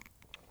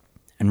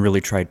and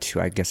really tried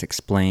to, I guess,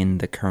 explain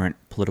the current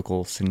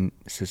political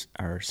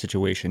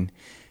situation,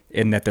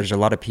 in that there's a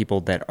lot of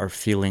people that are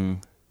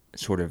feeling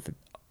sort of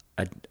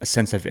a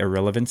sense of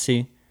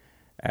irrelevancy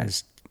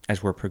as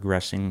we're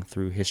progressing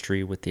through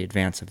history with the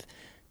advance of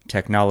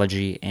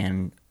technology,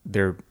 and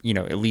there,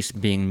 at least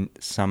being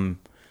some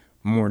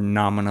more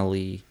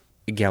nominally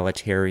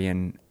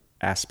egalitarian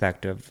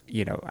aspect of,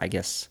 I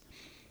guess,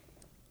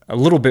 a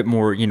little bit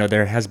more,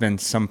 there has been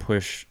some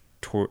push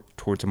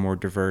towards a more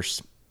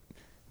diverse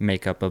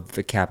makeup of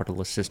the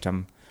capitalist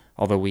system,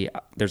 although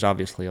there's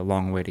obviously a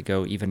long way to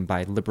go, even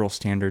by liberal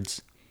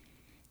standards.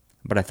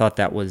 But I thought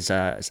that was,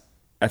 I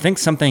think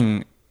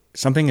something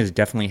is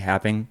definitely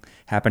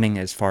happening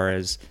as far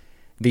as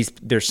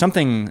there's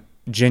something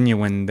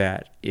genuine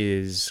that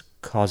is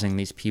causing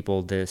these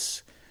people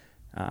this,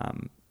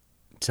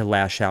 to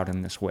lash out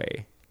in this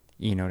way.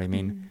 You know what I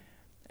mean? Mm-hmm.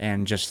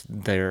 And just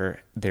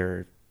their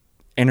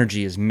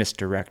energy is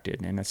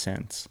misdirected in a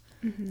sense.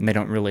 Mm-hmm. And they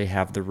don't really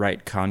have the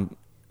right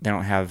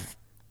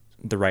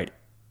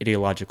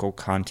ideological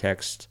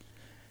context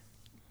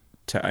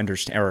to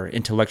understand, or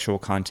intellectual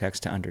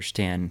context to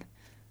understand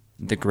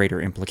the greater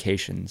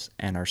implications,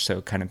 and are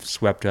so kind of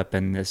swept up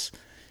in this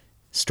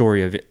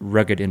story of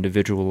rugged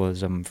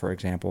individualism, for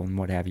example, and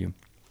what have you.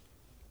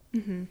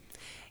 Mm-hmm.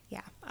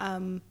 Yeah.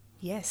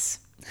 Yes.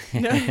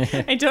 No,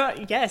 I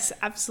don't. Yes,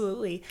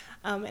 absolutely.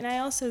 And I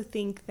also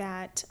think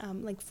that,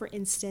 like, for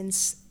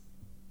instance,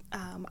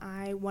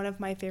 one of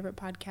my favorite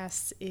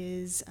podcasts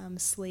is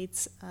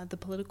Slate's The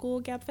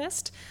Political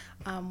Gabfest.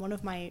 One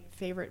of my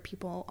favorite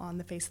people on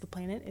the face of the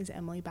planet is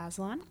Emily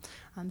Bazelon.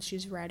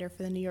 She's a writer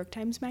for the New York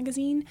Times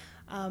Magazine.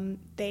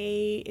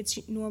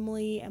 It's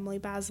normally Emily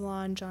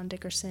Bazelon, John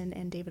Dickerson,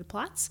 and David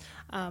Plotz.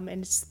 And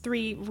it's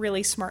three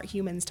really smart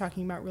humans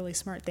talking about really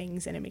smart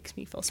things, and it makes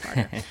me feel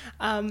smarter.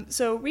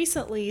 So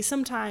recently,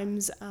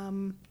 sometimes,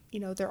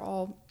 they're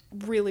all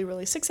really,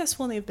 really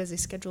successful and they have busy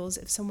schedules.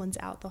 If someone's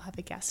out, they'll have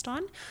a guest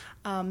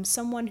on.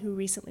 Someone who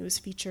recently was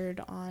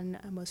featured on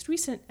a most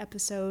recent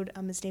episode,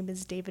 his name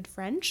is David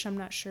French. I'm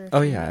not sure if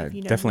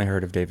you know definitely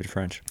heard of David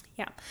French.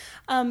 Yeah.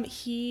 I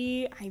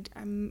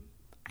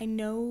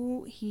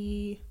know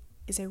he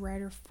is a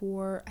writer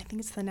for, I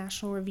think it's the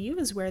National Review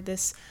is where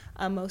this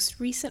most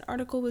recent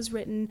article was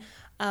written.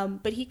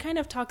 But he kind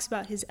of talks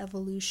about his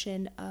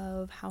evolution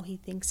of how he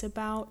thinks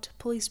about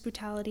police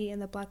brutality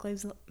and the Black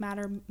Lives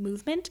Matter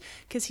movement,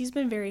 because he's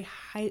been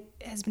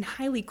has been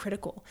highly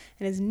critical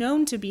and is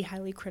known to be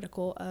highly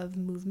critical of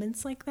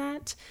movements like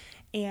that.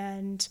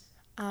 And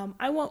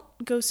I won't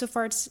go so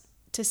far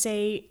to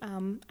say,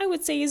 I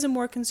would say he's a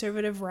more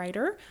conservative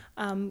writer,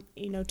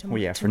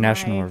 for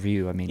National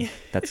Review, I mean,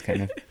 that's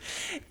kind of...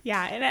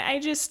 Yeah, and I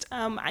just,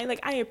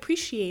 I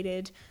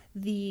appreciated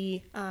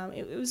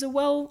it was a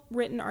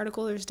well-written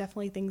article. There's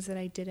definitely things that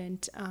I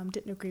didn't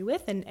agree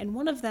with, and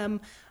one of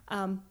them,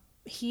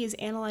 he is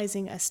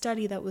analyzing a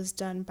study that was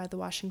done by the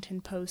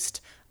Washington Post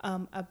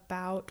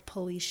about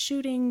police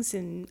shootings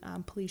and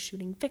police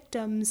shooting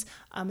victims,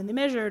 and they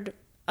measured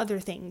other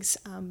things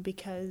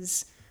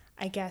because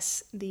I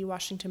guess the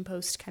Washington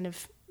Post kind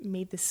of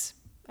made this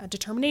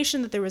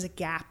determination that there was a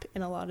gap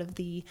in a lot of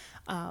the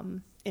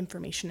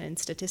information and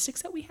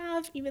statistics that we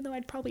have, even though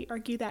I'd probably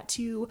argue that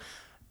to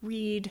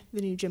read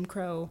The New Jim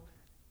Crow,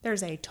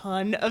 there's a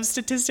ton of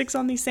statistics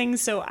on these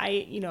things. So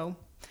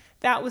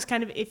that was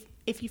kind of,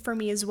 iffy for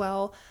me as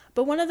well.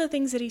 But one of the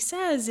things that he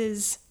says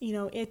is,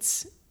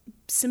 it's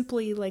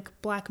simply like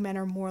black men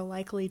are more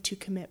likely to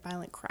commit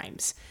violent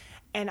crimes.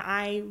 And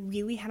I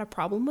really had a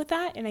problem with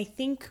that. And I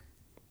think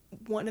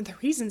one of the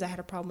reasons I had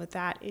a problem with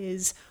that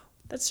is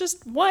that's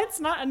just, one, it's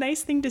not a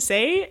nice thing to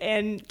say.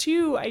 And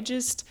two, I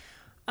just,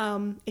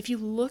 if you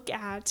look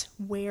at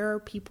where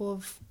people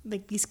of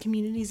like these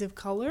communities of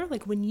color,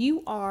 like when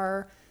you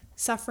are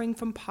suffering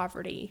from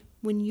poverty,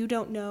 when you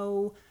don't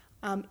know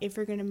if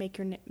you're going to make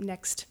your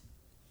next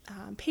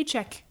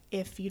paycheck,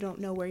 if you don't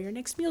know where your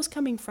next meal's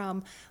coming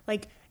from,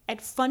 like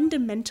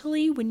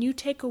fundamentally, when you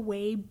take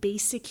away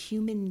basic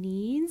human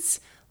needs,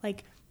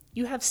 like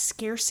you have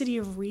scarcity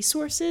of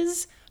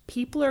resources,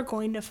 people are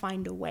going to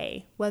find a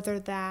way, whether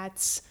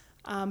that's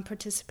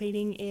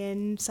participating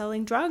in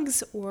selling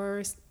drugs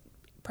or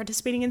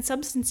participating in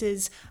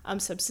substances,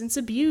 substance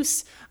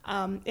abuse.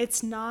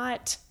 It's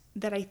not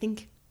that I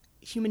think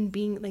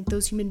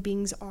those human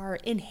beings are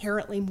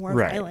inherently more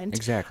violent.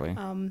 Exactly.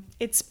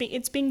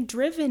 It's being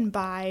driven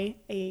by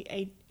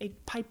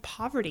by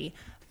poverty.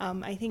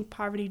 I think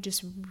poverty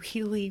just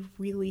really,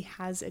 really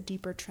has a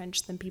deeper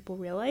trench than people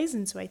realize.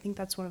 And so I think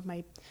that's one of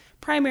my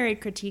primary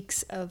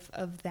critiques of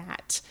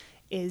that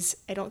is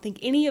I don't think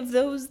any of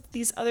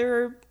these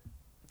other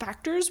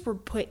factors were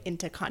put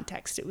into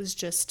context. It was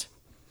just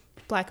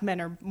black men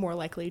are more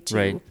likely to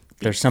right.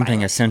 There's something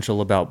violent.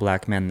 Essential about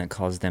black men that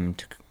cause them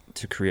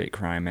to create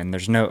crime. And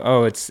there's no,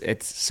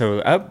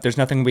 there's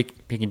nothing we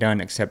can do done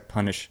except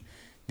punish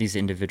these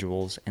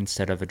individuals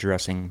instead of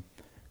addressing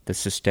the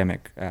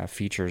systemic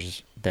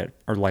features that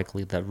are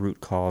likely the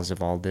root cause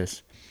of all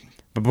this.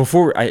 But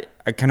before, I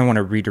kind of want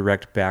to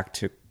redirect back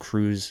to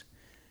Cruz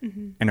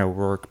and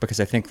O'Rourke, because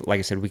I think, like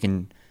I said, we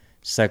can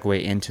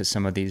segue into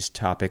some of these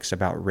topics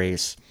about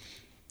race.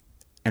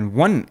 And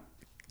one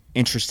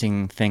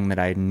interesting thing that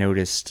I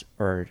noticed,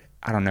 or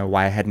I don't know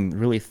why I hadn't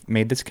really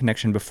made this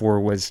connection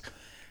before, was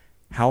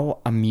how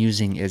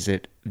amusing is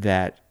it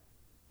that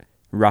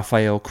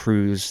Rafael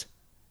Cruz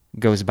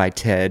goes by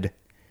Ted,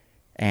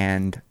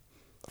 and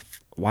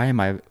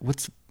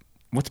what's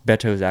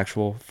Beto's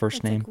actual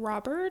first name? Like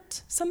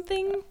Robert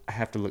something? I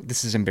have to look.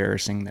 This is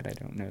embarrassing that I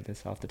don't know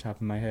this off the top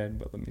of my head,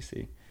 but let me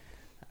see.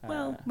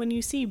 Well, when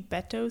you see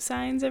Beto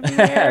signs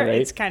everywhere,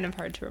 right? It's kind of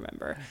hard to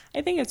remember.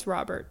 I think it's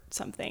Robert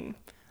something.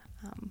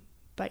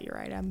 But you're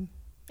right, I'm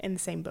in the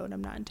same boat.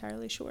 I'm not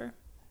entirely sure.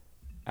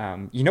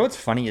 What's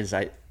funny is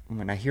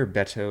when I hear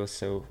Beto,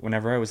 so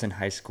whenever I was in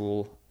high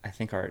school, I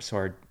think it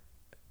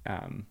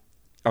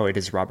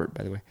is Robert,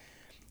 by the way.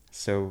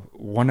 So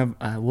one of,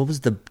 what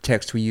was the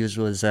text we used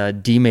was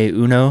Dime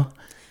Uno,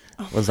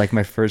 was like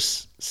my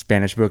first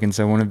Spanish book. And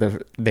so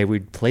they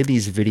would play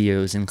these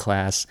videos in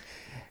class,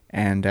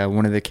 and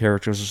one of the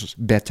characters was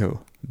Beto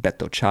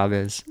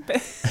Chavez,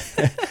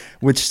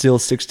 which still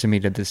sticks to me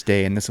to this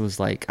day. And this was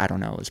like, I don't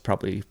know, it was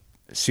probably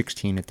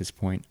 16 at this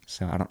point.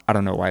 So I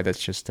don't know why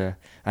that's just a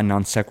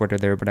non sequitur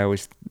there, but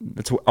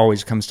that's what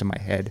always comes to my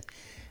head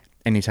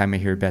anytime I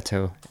hear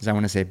Beto, is I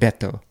want to say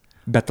Beto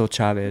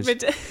Chavez.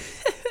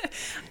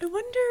 I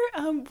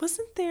wonder,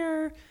 wasn't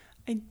there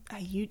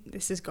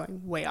this is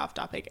going way off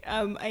topic,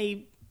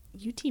 a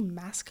UT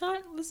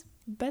mascot was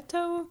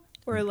Beto?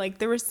 Or like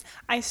there was,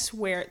 I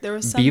swear, there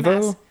was some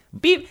Bevo?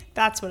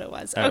 That's what it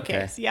was. Okay.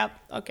 Okay. So, yep.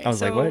 Okay. I was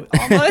so like,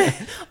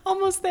 what?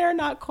 almost there,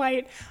 not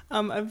quite.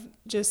 I've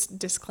just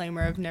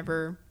disclaimer, I've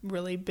never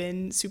really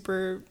been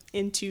super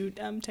into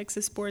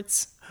Texas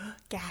sports.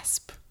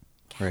 Gasp.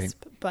 Right.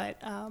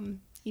 But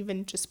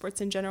even just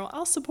sports in general,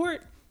 I'll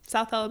support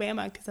South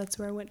Alabama because that's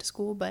where I went to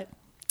school, but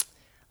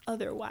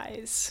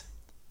otherwise.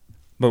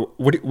 But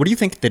what do you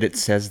think that it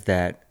says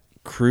that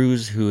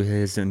Cruz, who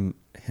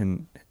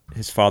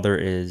his father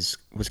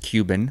was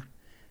Cuban,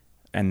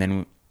 and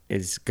then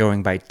is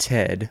going by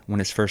Ted when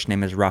his first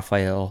name is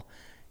Rafael,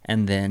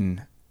 and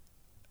then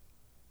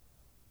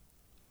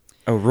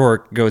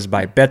O'Rourke goes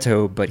by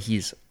Beto, but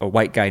he's a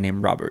white guy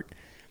named Robert.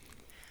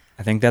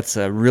 I think that's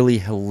a really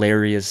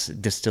hilarious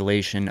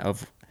distillation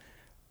of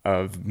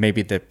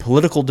maybe the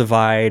political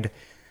divide,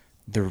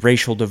 the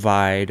racial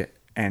divide,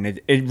 and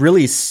it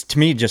really, to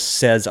me, just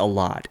says a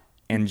lot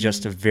in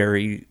just a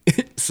very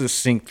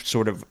succinct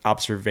sort of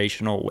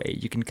observational way.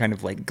 You can kind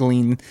of like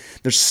glean.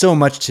 There's so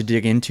much to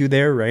dig into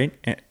there, right?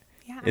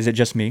 Yeah. Is it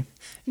just me?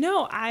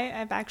 No,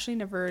 I've actually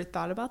never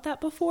thought about that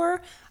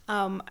before.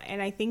 And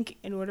I think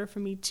in order for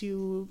me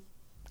to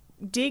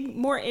dig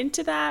more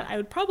into that, I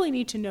would probably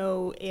need to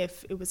know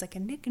if it was like a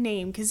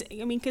nickname, because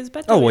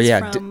Beto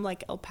is from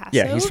like El Paso.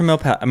 Yeah, he's from El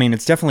Paso. I mean,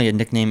 it's definitely a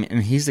nickname,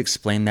 and he's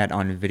explained that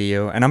on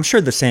video, and I'm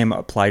sure the same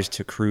applies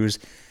to Cruz.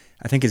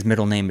 I think his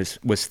middle name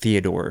was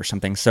Theodore or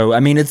something. So I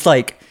mean, it's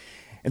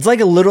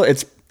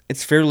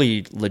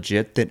fairly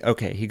legit that,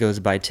 okay, he goes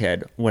by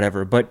Ted,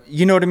 whatever. But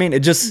you know what I mean?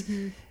 It just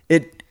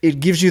it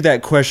gives you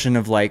that question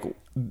of like,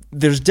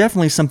 there's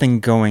definitely something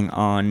going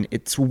on.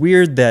 It's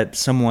weird that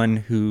someone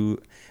who,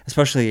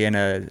 especially in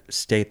a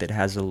state that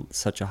has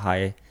such a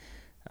high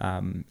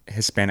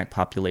Hispanic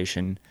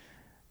population,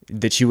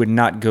 that you would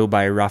not go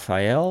by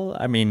Rafael.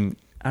 I mean,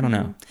 I don't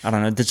know.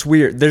 That's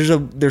weird.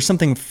 There's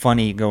something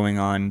funny going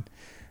on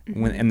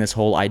when, in this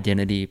whole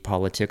identity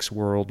politics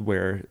world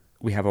where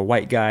we have a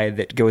white guy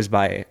that goes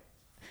by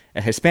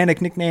a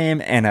Hispanic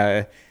nickname and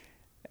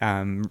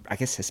I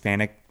guess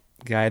Hispanic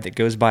guy that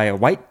goes by a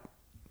white,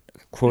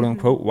 quote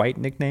unquote, white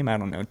nickname. I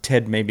don't know.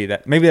 Ted, maybe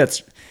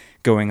that's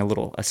going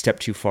a step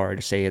too far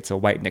to say it's a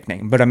white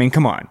nickname. But I mean,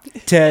 come on,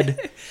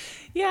 Ted.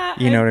 Yeah.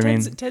 You know what I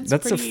mean? Ted's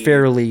that's pretty... a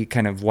fairly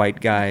kind of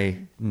white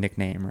guy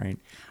nickname, right?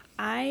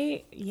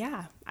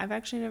 I've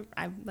actually,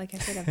 like I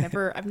said,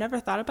 I've never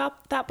thought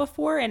about that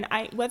before. And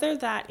whether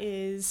that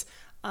is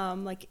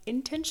like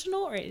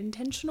intentional or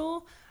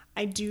intentional,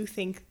 I do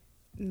think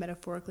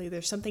metaphorically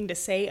there's something to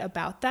say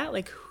about that,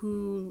 like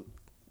who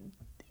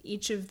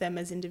each of them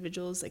as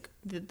individuals, like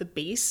the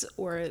base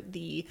or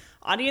the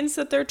audience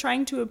that they're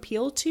trying to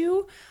appeal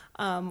to,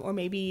 or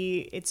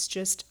maybe it's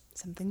just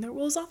something that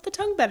rolls off the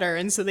tongue better,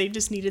 and so they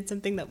just needed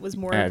something that was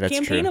more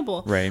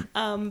campaignable, true. Right?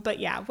 But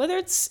yeah, whether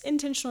it's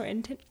intentional or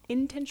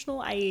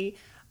intentional,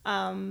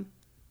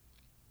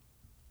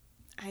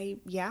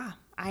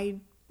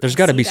 there's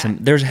got to be some.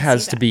 There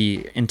has to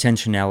be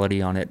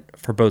intentionality on it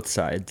for both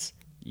sides.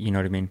 You know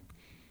what I mean?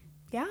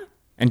 Yeah.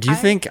 And do you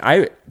think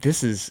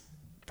this is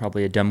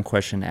probably a dumb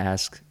question to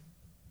ask.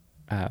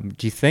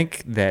 Do you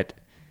think that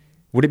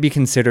would it be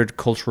considered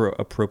cultural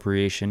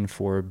appropriation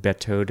for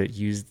Beto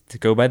to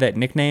go by that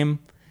nickname?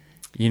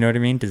 You know what I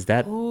mean? Does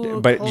that?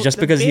 Ooh, but just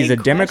because he's a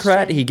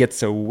Democrat, question. he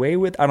gets away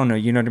with. I don't know.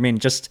 You know what I mean?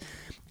 Just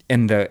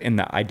in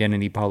the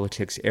identity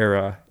politics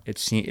era,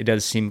 it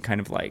does seem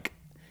kind of like,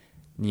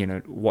 you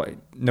know, what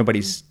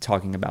nobody's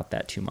talking about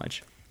that too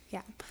much.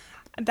 Yeah,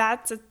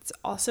 it's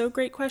also a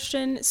great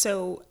question.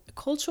 So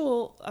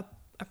cultural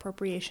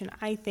appropriation,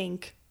 I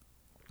think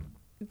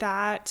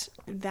that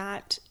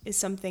is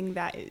something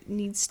that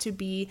needs to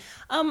be,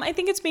 I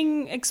think it's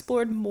being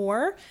explored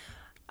more,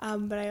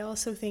 but I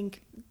also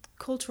think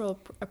cultural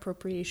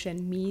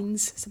appropriation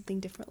means something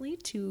differently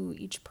to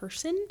each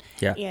person.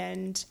 Yeah.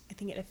 And I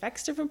think it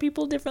affects different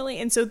people differently.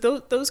 And so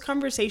those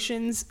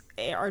conversations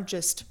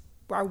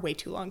are way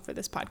too long for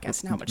this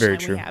podcast and how much Very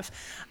time true. we have.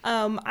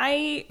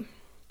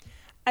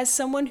 As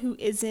someone who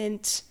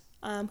isn't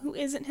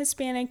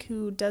Hispanic,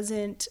 who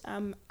doesn't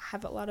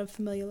have a lot of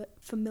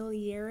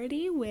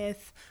familiarity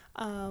with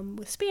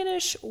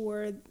Spanish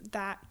or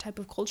that type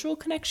of cultural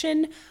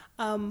connection,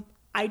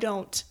 I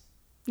don't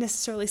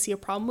necessarily see a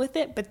problem with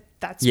it, but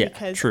that's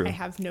because true. I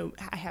have no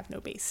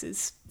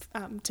basis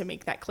to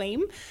make that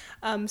claim.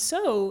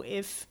 So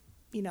if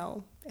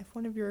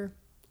one of your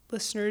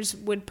listeners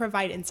would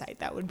provide insight,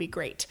 that would be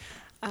great.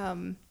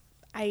 I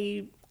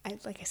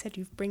like I said,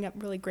 you bring up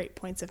really great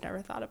points I've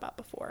never thought about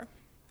before.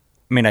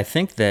 I mean, I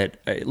think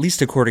that at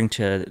least according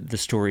to the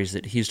stories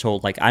that he's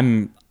told, like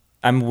I'm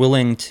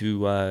willing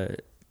to,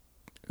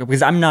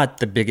 because I'm not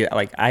the biggest,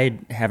 like I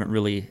haven't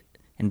really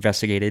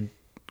investigated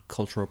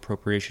cultural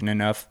appropriation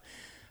enough.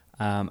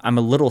 I'm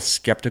a little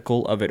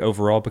skeptical of it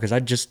overall because I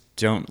just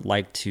don't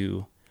like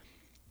to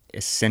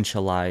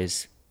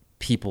essentialize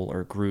people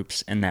or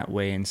groups in that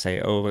way and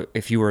say, oh,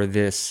 if you are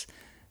this,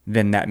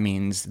 then that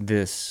means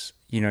this.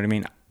 You know what I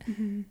mean?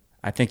 Mm-hmm.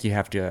 I think you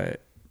have to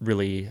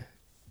really,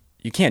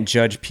 you can't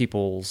judge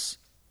people's,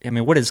 I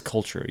mean, what is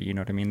culture? You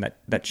know what I mean?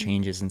 That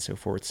changes and so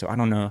forth. So I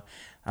don't know.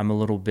 I'm a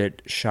little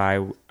bit shy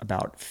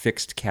about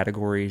fixed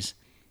categories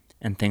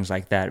and things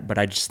like that, but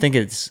I just think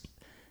it's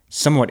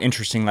somewhat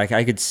interesting. Like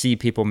I could see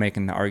people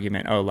making the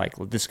argument, oh, like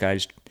well, this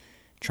guy's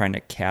trying to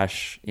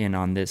cash in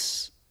on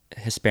this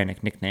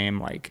Hispanic nickname.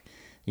 Like,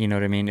 you know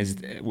what I mean? Is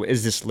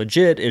this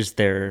legit? Is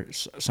there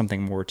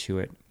something more to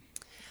it?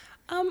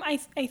 I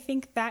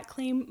think that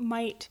claim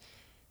might,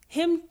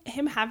 him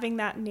having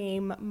that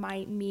name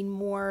might mean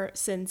more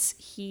since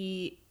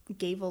he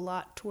gave a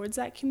lot towards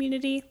that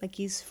community. Like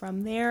he's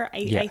from there.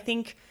 I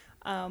think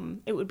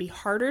it would be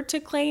harder to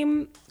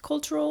claim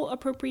cultural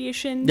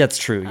appropriation. That's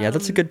true. Yeah,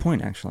 that's a good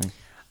point, actually.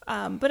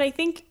 But I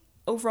think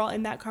overall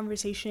in that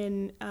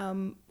conversation,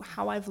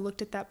 how I've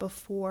looked at that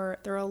before,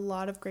 there are a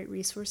lot of great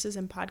resources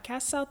and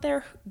podcasts out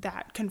there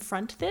that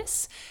confront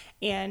this,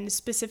 and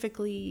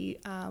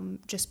specifically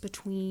just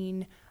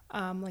between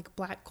like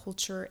Black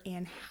culture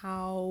and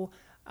how,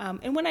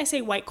 and when I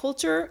say white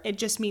culture, it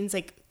just means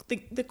like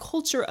the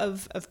culture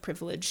of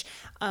privilege,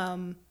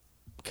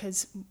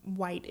 because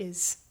white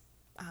is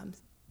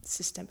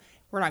system.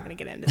 We're not going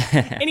to get into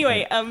that.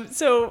 Anyway,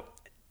 so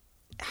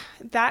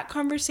that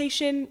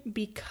conversation,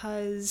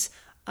 because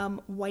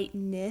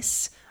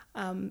whiteness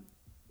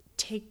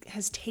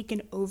has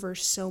taken over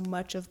so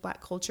much of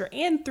Black culture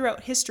and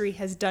throughout history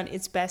has done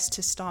its best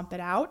to stomp it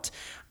out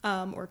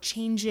or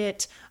change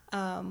it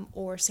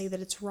or say that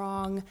it's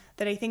wrong,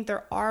 that I think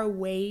there are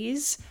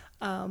ways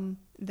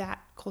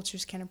that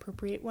cultures can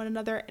appropriate one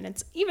another. And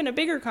it's even a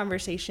bigger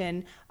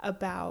conversation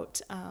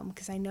about,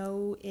 because I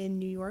know in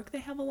New York they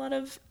have a lot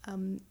of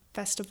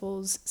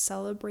festivals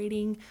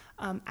celebrating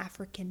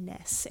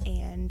Africanness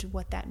and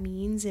what that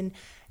means. And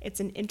it's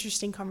an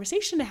interesting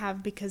conversation to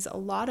have because a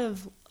lot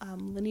of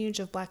lineage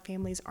of Black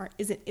families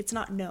it's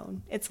not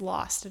known. It's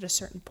lost at a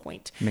certain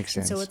point. Makes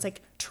sense. And so it's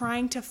like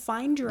trying to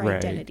find your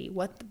identity,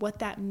 what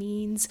that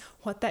means,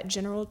 what that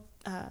general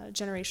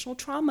generational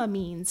trauma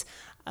means.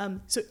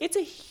 So it's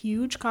a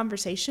huge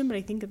conversation, but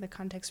I think in the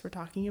context we're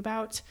talking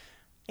about,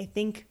 I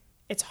think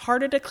it's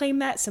harder to claim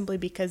that simply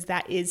because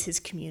that is his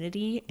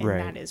community and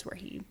Right. that is where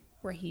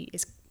he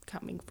is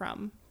coming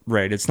from.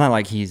 Right. It's not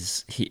like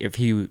if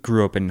he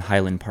grew up in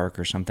Highland Park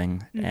or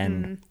something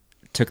and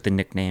took the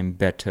nickname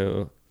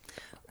Beto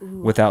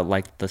without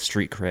like the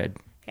street cred.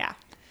 Yeah.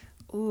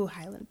 Ooh,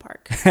 Highland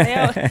Park.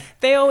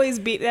 They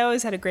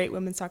always had a great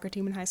women's soccer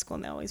team in high school,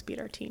 and they always beat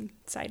our team.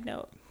 Side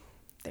note,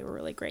 they were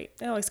really great.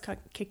 They always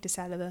kicked us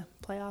out of the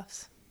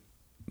playoffs.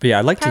 But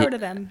yeah, Power to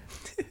them.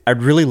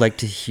 I'd really like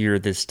to hear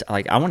this.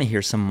 Like, I want to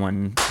hear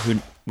someone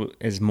who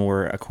is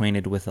more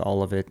acquainted with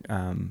all of it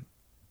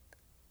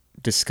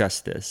discuss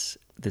this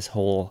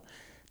whole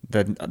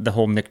the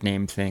whole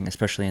nickname thing,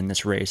 especially in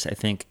this race. I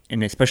think,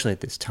 and especially at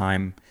this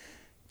time,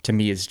 to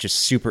me is just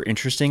super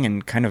interesting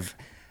and kind of,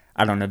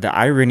 I don't know, the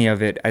irony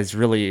of it is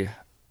really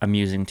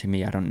amusing to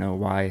me. I don't know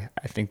why.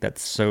 I think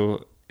that's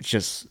so it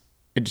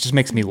just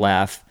makes me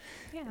laugh.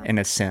 In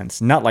a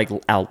sense, not like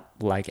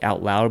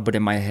out loud, but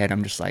in my head,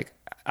 I'm just like,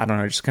 I don't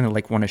know, I just kind of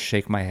like want to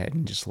shake my head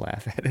and just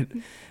laugh at it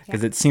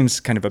because it seems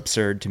kind of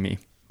absurd to me.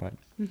 But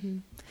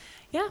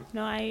yeah,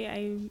 no,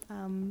 I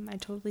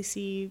totally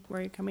see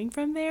where you're coming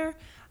from there.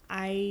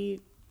 I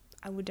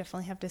would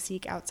definitely have to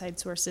seek outside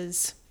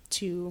sources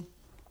to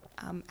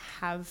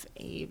have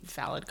a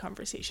valid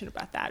conversation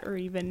about that, or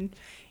even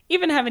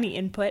have any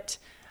input.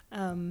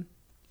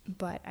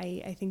 But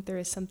I think there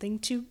is something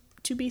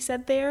to be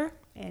said there.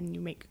 And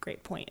you make a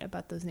great point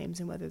about those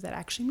names and whether that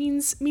actually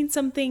means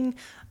something,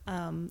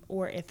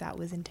 or if that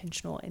was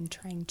intentional in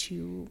trying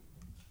to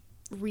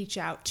reach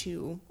out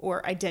to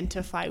or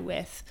identify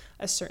with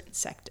a certain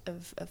sect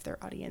of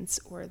their audience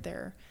or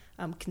their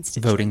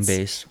constituents. Voting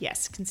base.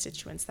 Yes,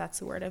 constituents. That's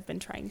the word I've been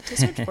trying to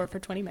search for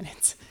 20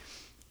 minutes.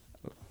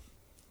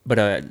 But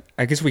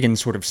I guess we can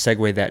sort of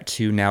segue that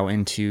too now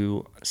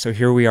into, so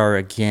here we are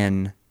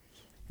again,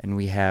 and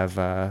we have,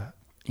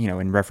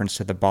 in reference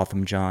to the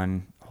Botham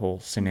Jean whole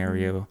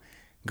scenario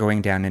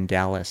going down in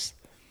Dallas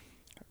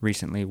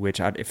recently, which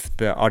if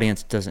the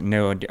audience doesn't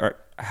know,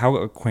 how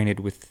acquainted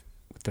with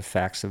the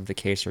facts of the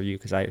case are you?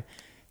 Because I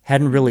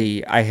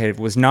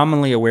was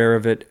nominally aware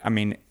of it. I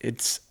mean,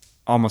 it's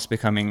almost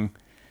becoming,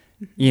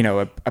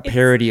 a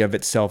parody of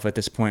itself at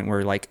this point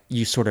where like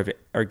you sort of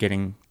are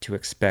getting to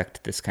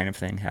expect this kind of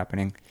thing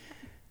happening.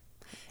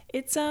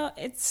 It's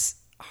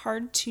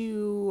hard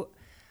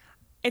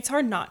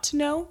not to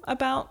know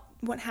about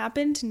what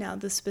happened. Now,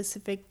 the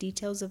specific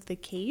details of the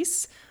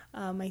case,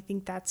 I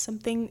think that's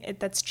something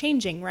that's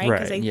changing, right?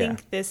 Because I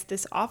think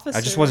this officer...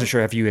 I just wasn't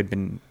sure if you had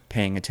been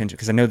paying attention,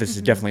 because I know this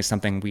is definitely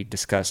something we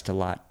discussed a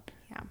lot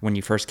when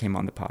you first came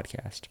on the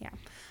podcast. Yeah.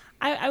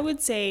 I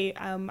would say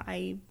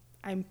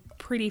I'm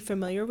pretty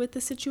familiar with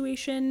the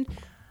situation,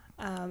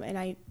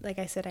 and like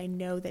I said, I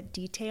know that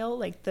detail,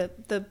 like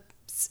the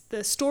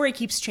story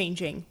keeps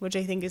changing, which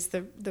I think is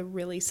the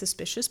really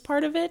suspicious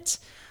part of it,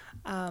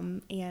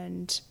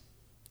 and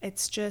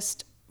it's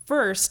just,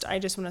 first, I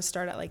just want to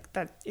start out like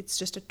that. It's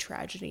just a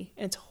tragedy.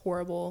 It's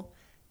horrible.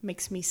 It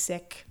makes me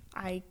sick.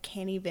 I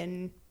can't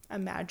even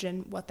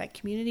imagine what that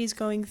community is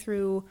going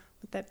through,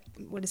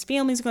 what his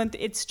family's going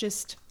through. It's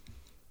just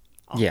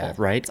awful. Yeah,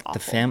 right?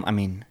 It's I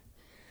mean,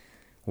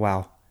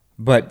 wow.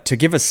 But to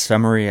give a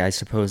summary, I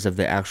suppose, of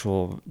the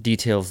actual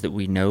details that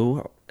we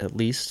know, at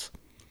least.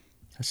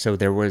 So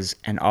there was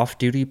an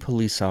off-duty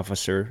police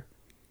officer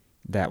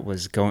that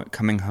was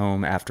coming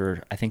home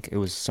after, I think it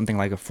was something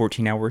like a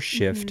 14-hour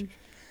shift,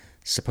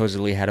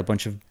 supposedly had a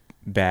bunch of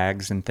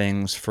bags and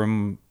things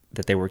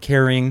that they were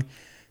carrying,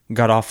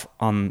 got off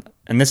on,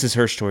 and this is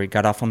her story,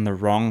 got off on the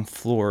wrong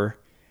floor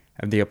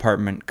of the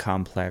apartment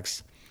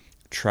complex,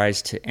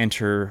 tries to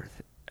enter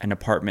an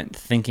apartment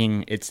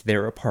thinking it's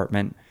their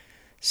apartment,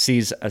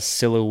 sees a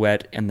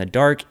silhouette in the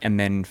dark, and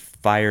then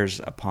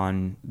fires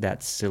upon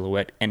that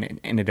silhouette, and it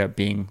ended up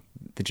being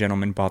the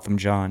gentleman, Botham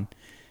Jean,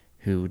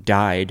 who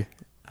died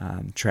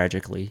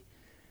tragically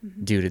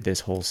due to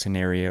this whole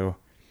scenario.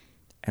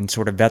 And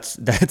sort of that's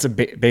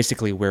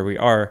basically where we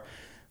are.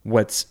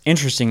 What's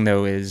interesting,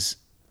 though, is,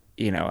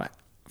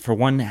 for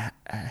one,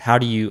 how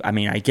do you,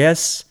 I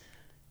guess,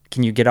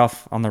 can you get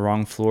off on the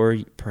wrong floor?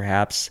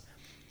 Perhaps.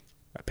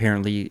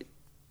 Apparently,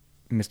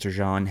 Mr.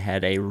 Jean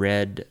had a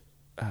red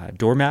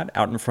doormat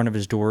out in front of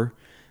his door,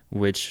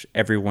 which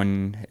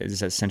everyone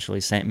is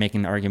essentially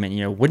making the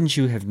argument, wouldn't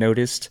you have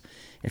noticed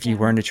if you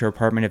weren't at your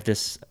apartment, if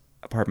this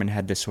apartment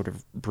had this sort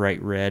of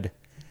bright red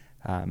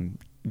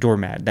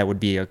doormat? That would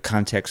be a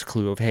context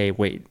clue of, hey,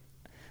 wait,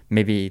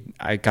 maybe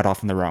I got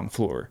off on the wrong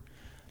floor.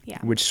 Yeah.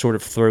 Which sort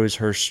of throws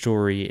her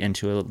story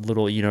into a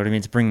little,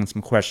 it's bringing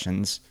some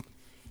questions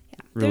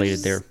related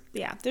there.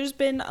 Yeah, there's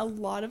been a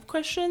lot of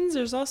questions.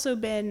 There's also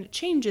been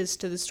changes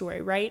to the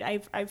story, right?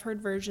 I've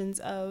heard versions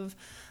of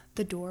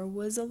the door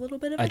was a little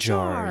bit of a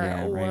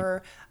jar,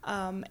 or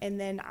right. And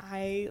then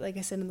like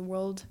I said, in the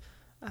world,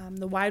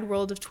 the wide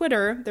world of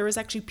Twitter, there was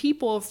actually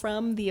people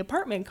from the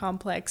apartment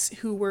complex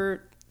who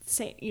were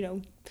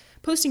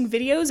posting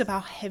videos of how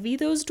heavy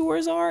those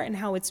doors are and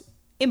how it's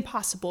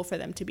impossible for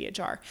them to be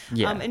ajar.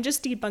 Yeah. And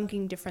just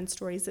debunking different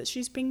stories that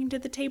she's bringing to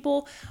the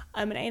table.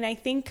 And I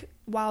think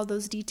while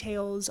those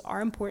details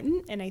are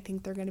important, and I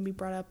think they're going to be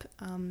brought up,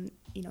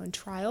 in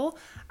trial,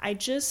 I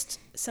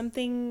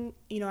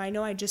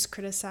know I just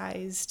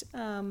criticized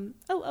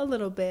a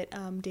little bit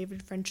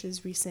David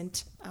French's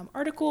recent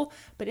article,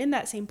 but in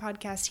that same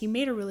podcast, he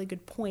made a really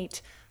good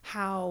point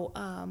how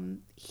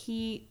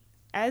he,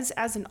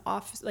 as an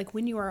officer, like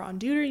when you are on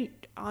duty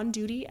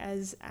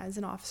as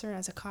an officer,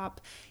 as a cop,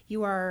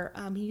 you are,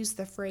 he used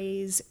the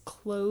phrase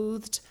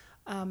clothed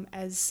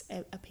as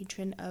a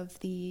patron of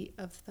the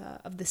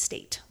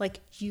state. Like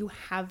you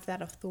have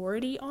that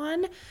authority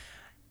on.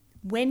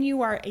 When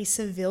you are a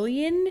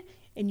civilian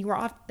and you are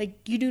off,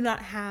 like you do not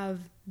have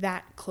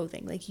that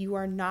clothing. Like you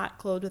are not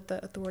clothed with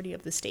the authority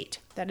of the state.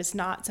 That is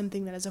not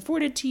something that is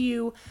afforded to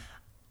you.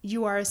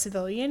 You are a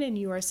civilian and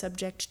you are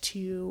subject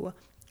to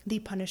the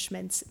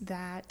punishments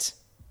that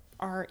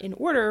are in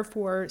order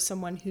for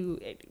someone who,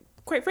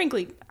 quite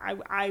frankly,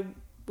 I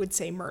would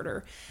say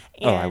murder.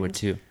 And, I would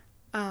too.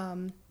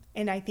 And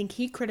I think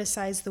he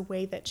criticized the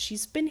way that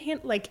she's been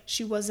like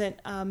she wasn't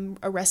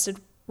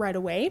arrested right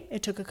away.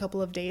 It took a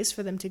couple of days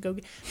for them to go.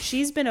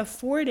 She's been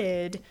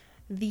afforded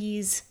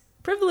these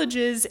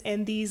privileges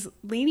and these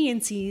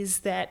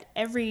leniencies that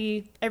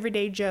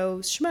everyday Joe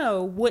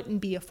Schmo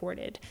wouldn't be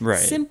afforded, right,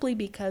 simply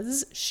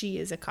because she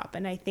is a cop.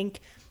 And I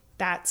think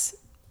that's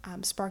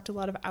sparked a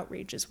lot of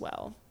outrage as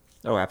well.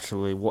 Oh,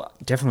 absolutely. Well,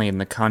 definitely in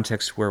the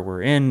context where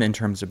we're in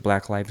terms of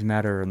Black Lives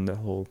Matter and the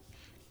whole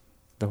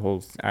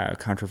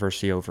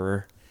controversy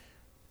over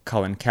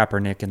Colin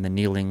Kaepernick and the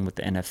kneeling with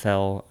the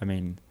NFL. I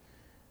mean,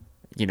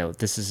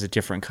 this is a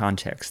different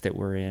context that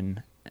we're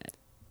in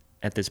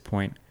at this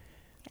point.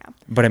 Yeah.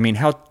 But I mean,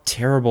 how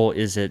terrible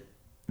is it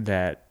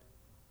that,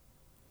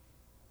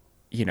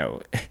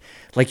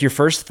 like your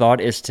first thought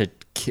is to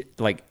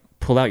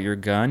pull out your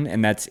gun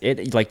and that's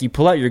it. Like you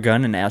pull out your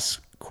gun and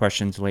ask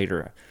questions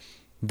later.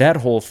 That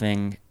whole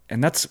thing,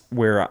 and that's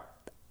where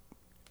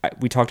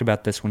we talked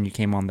about this when you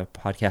came on the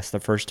podcast the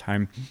first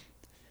time.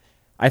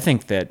 I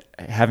think that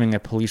having a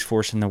police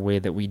force in the way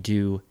that we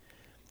do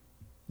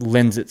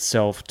lends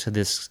itself to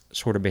this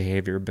sort of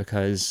behavior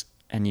because,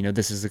 and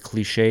this is a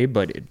cliche,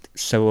 but it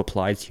so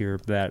applies here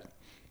that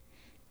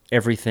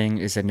everything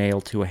is a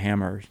nail to a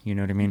hammer, you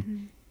know what I mean?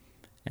 Mm-hmm.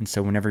 And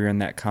so whenever you're in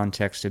that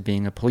context of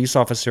being a police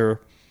officer,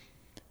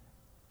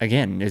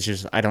 again, it's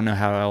just, I don't know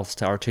how else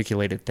to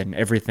articulate it than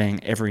every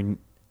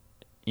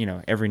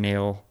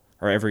nail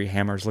or every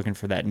hammer is looking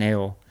for that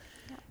nail.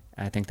 Yeah.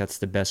 I think that's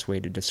the best way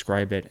to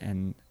describe it.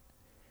 And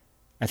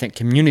I think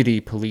community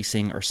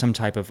policing or some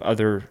type of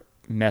other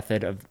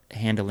method of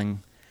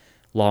handling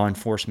law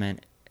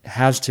enforcement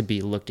has to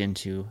be looked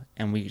into,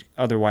 and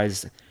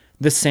otherwise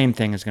this same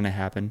thing is going to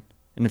happen,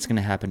 and it's going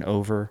to happen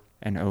over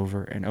and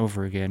over and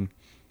over again,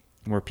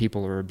 where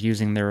people are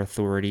abusing their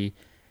authority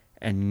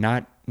and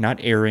not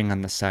erring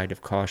on the side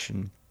of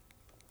caution.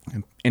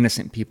 And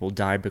innocent people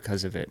die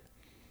because of it.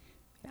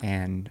 Yeah.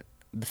 And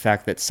the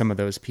fact that some of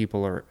those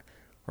people are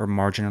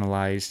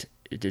marginalized,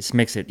 it just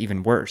makes it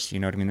even worse. You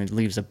know what I mean? It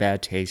leaves a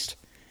bad taste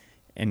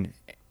in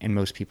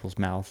most people's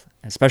mouth,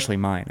 especially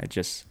mine.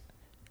 Yeah.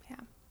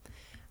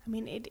 I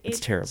mean, it's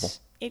terrible.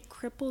 It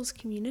cripples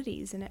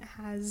communities, and it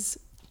has,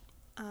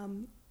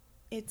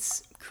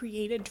 it's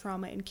created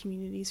trauma in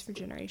communities for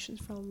generations,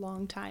 for a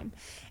long time.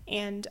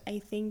 And I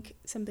think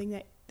something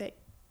that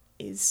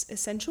is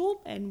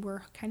essential, and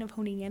we're kind of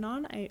honing in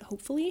on,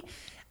 hopefully,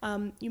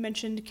 you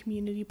mentioned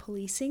community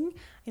policing.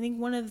 I think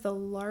one of the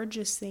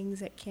largest things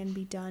that can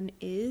be done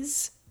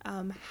is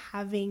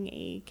having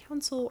a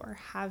council or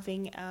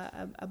having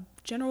a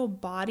general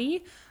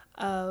body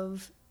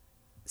of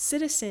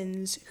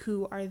citizens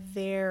who are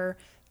there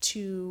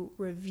to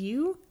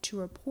review, to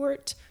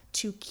report,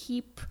 to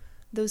keep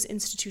those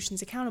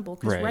institutions accountable.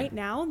 Because right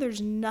now,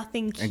 there's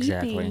nothing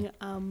keeping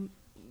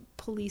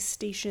police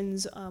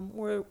stations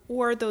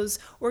or those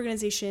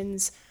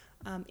organizations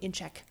in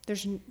check.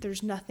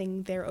 There's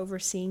nothing there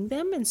overseeing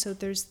them, and so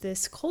there's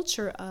this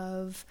culture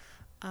of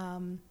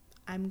I'm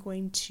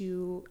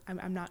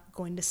not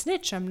going to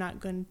snitch. I'm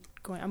going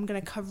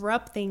to cover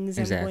up things.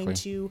 Exactly. I'm going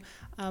to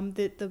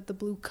the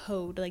blue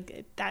code,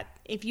 like that.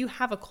 If you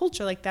have a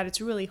culture like that, it's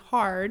really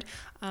hard.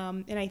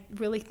 And I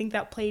really think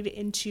that played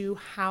into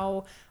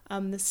how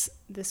this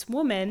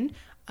woman,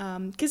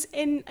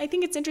 and I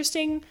think it's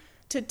interesting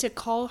to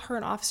call her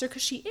an officer,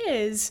 because she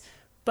is.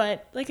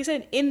 But like I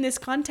said, in this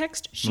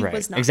context, she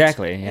was not.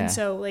 Exactly. Yeah. And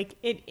so like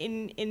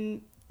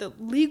in the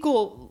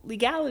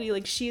legality,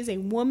 like she is a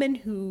woman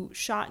who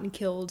shot and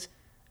killed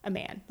a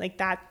man. Like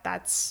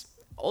that's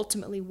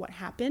ultimately what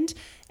happened.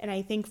 And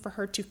I think for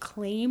her to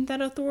claim that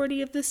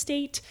authority of the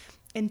state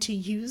and to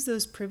use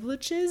those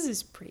privileges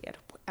is pretty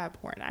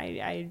abhorrent.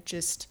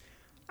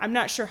 I'm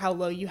not sure how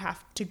low you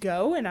have to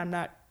go,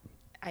 and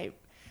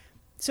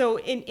so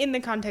in the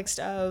context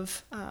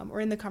of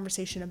or in the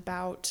conversation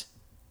about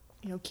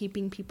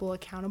keeping people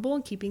accountable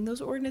and keeping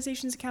those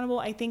organizations accountable,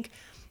 I think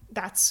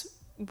that's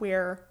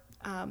where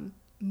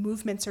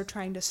movements are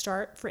trying to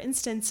start. For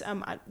instance,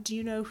 do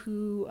you know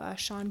who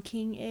Sean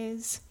King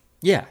is?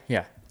 Yeah,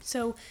 yeah.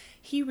 So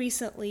he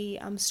recently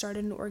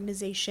started an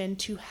organization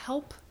to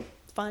help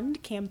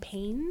fund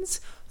campaigns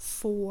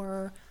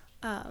for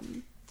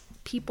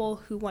people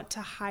who want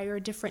to hire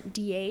different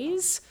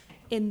DAs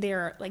in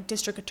their like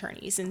district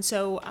attorneys. And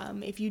so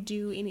if you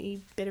do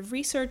any bit of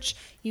research,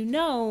 you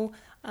know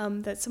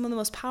that some of the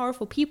most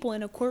powerful people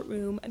in a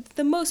courtroom,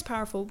 the most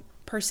powerful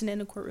person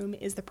in a courtroom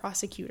is the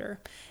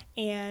prosecutor,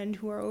 and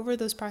who are over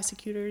those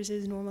prosecutors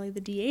is normally the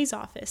DA's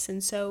office.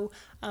 And so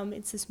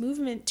it's this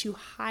movement to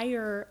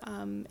hire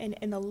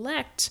and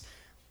elect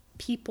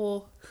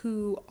people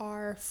who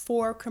are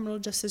for criminal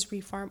justice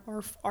reform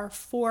or are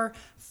for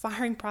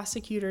firing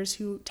prosecutors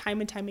who time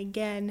and time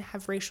again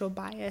have racial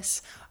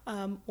bias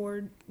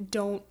or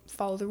don't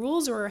follow the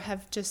rules or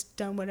have just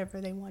done whatever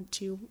they want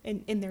to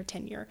in their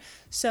tenure.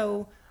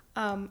 So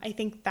I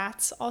think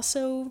that's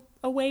also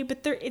a way, but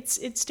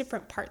it's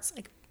different parts,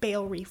 like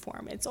bail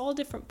reform. It's all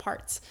different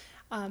parts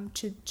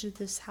to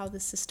this how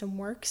the system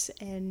works,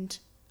 and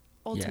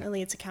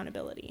ultimately it's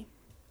accountability.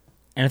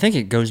 And I think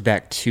it goes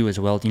back to as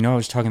well, I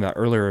was talking about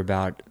earlier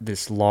about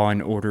this law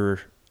and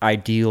order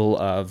ideal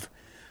of,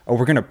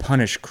 we're going to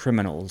punish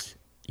criminals.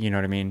 You know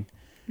what I mean?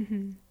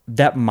 Mm-hmm.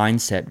 That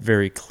mindset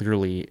very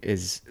clearly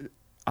is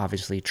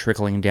obviously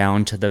trickling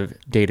down to the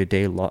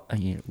day-to-day law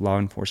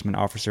enforcement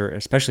officer,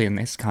 especially in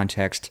this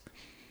context,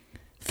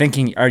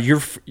 thinking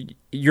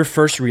your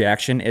first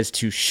reaction is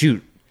to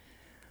shoot.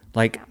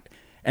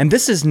 And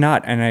this is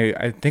not, and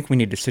I think we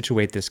need to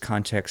situate this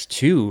context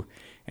too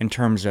in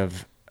terms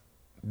of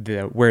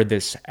where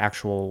this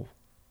actual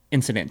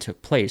incident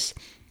took place.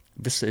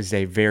 This is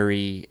a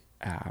very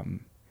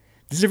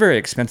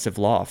expensive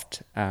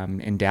loft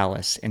in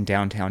Dallas, in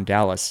downtown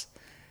Dallas.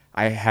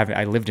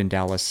 I lived in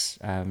Dallas,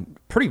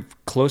 pretty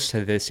close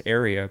to this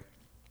area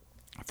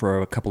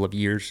for a couple of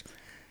years,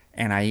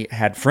 and I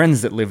had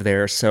friends that lived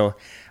there. So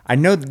I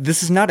know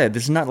this is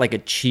not like a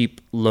cheap,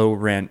 low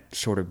rent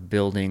sort of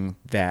building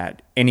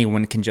that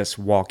anyone can just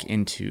walk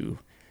into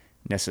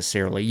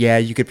necessarily. Yeah,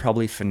 you could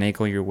probably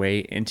finagle your way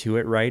into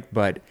it, right?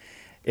 But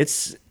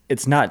it's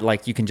not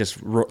like you can just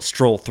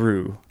stroll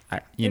through.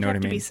 You know what I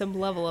mean? There'd have to be some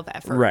level of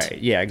effort. Right,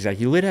 yeah,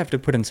 exactly. You would have to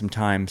put in some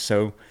time.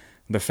 So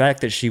the fact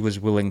that she was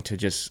willing to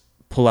just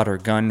pull out her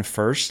gun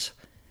first,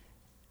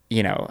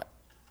 that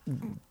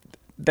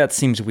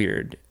seems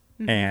weird.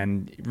 Mm-hmm.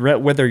 And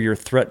whether you're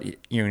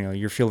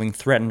you're feeling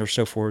threatened or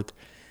so forth,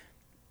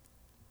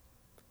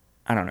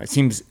 I don't know. It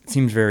seems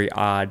very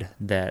odd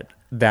that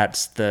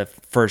that's the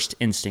first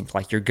instinct.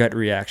 Like, your gut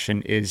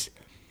reaction is,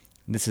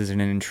 this is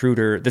an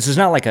intruder. This is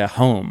not like a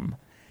home,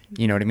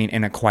 you know what I mean,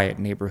 in a quiet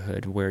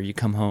neighborhood where you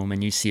come home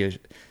and you see a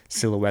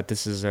silhouette.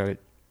 This is a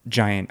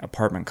giant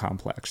apartment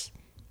complex.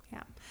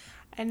 Yeah.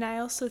 And I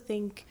also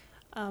think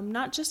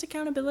not just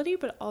accountability,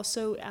 but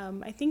also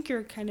I think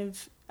you're kind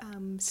of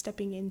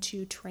stepping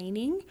into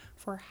training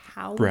for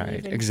how we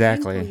even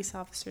train police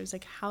officers,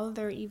 like how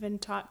they're even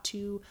taught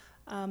to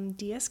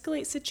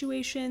de-escalate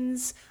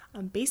situations,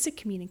 basic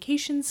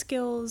communication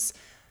skills,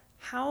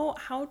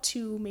 how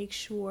to make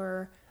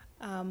sure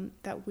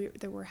that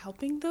we're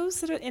helping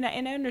those that are, and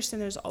I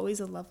understand there's always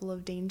a level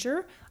of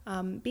danger.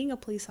 Being a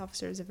police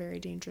officer is a very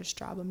dangerous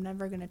job. I'm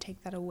never going to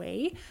take that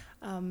away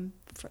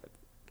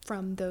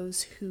from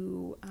those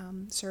who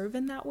serve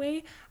in that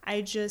way.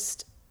 I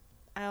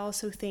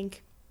also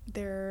think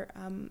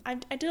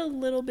I did a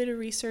little bit of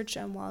research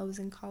while I was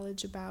in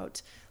college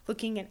about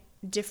looking at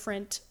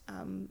different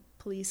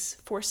police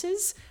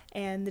forces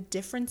and the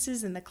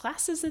differences in the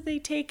classes that they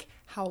take,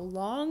 how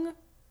long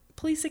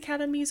police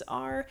academies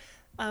are.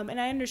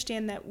 And I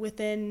understand that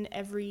within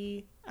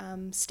every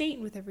state,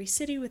 with every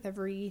city, with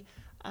every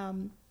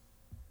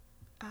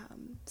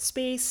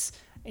space,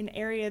 an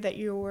area that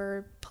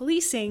you're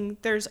policing,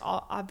 there's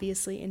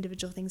obviously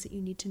individual things that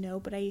you need to know.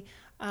 But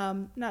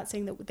I'm not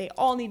saying that they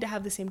all need to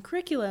have the same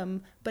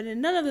curriculum, but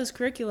in none of those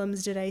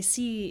curriculums did I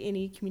see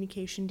any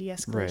communication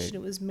de-escalation. Right.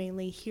 It was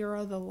mainly, here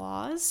are the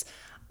laws.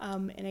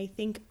 And I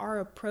think our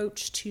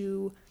approach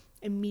to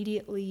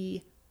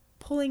immediately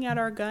pulling out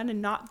our gun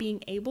and not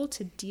being able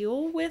to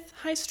deal with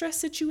high stress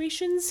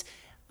situations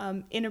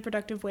in a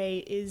productive way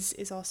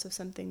is also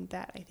something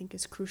that I think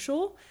is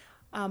crucial.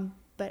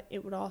 But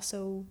it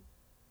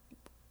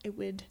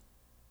would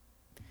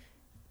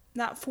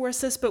not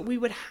force us, but we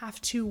would have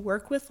to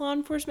work with law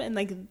enforcement,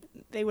 and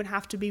they would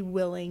have to be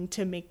willing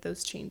to make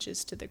those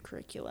changes to the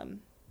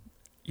curriculum.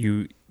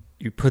 You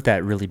put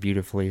that really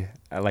beautifully.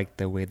 I like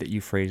the way that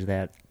you phrased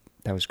that.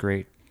 That was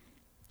great.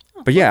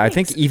 Oh, but yeah, thanks. I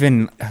think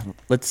even,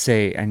 let's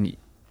say, and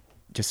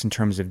just in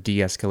terms of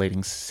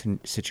de-escalating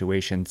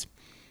situations,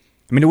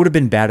 I mean, it would have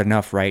been bad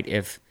enough, right,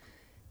 if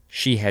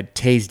she had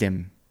tased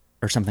him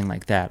or something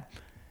like that.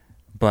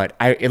 But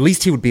at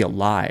least he would be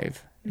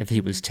alive if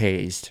he was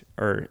tased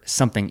or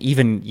something,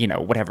 even,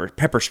 whatever,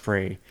 pepper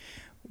spray,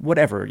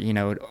 whatever,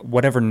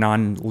 whatever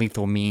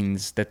non-lethal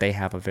means that they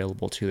have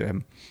available to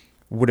them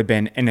would have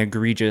been an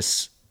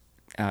egregious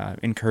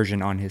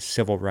incursion on his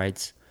civil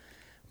rights.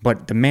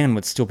 But the man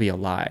would still be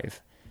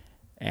alive.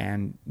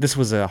 And this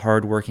was a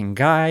hardworking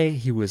guy.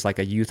 He was like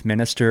a youth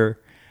minister.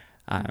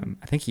 I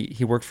think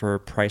he worked for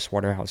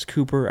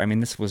PricewaterhouseCooper. I mean,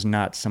 this was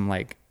not some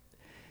like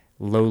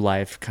low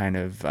life kind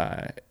of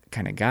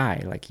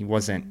guy. Like he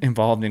wasn't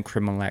involved in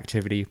criminal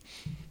activity.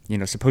 You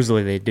know,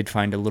 supposedly they did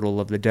find a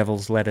little of the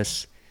devil's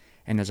lettuce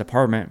in his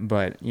apartment,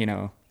 but you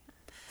know,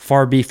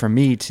 far be from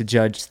me to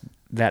judge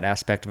that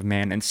aspect of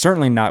man, and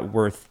certainly not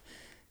worth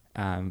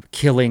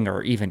killing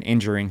or even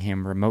injuring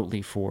him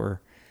remotely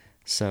for.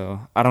 So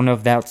I don't know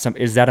if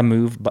is that a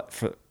move,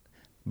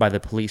 by the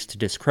police to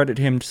discredit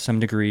him to some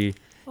degree.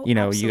 Oh, you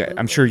know, absolutely.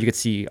 I'm sure you could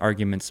see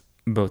arguments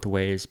both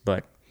ways,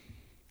 but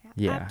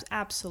yeah,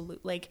 Absolutely.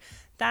 Like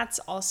that's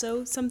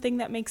also something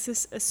that makes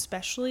this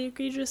especially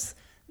egregious.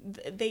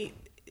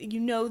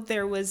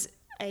 There was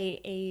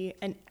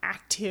an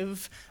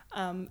active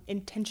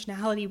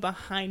intentionality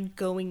behind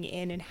going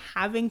in and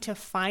having to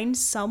find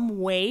some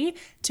way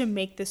to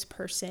make this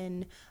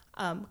person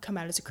come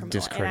out as a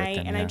criminal.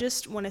 I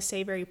just want to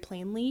say very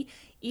plainly,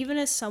 even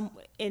as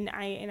and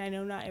I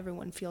know not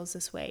everyone feels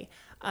this way,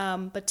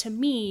 but to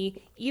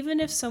me, even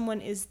if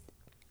someone is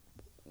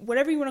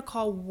whatever you want to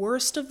call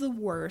worst of the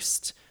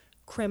worst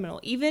criminal,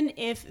 even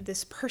if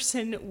this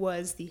person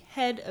was the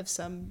head of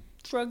some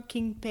drug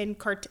kingpin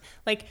cartel,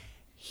 like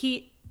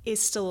he is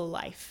still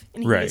alive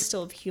and he is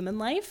still of human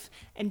life.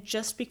 And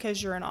just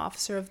because you're an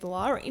officer of the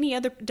law or any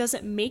other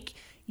doesn't make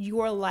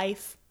your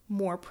life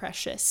more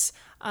precious.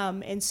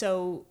 And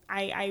so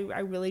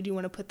I really do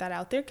want to put that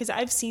out there because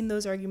I've seen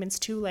those arguments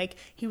too. Like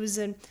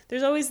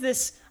there's always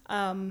this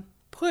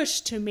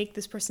push to make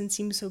this person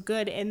seem so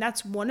good. And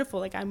that's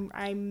wonderful. Like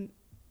I'm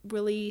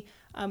really,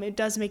 it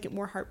does make it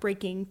more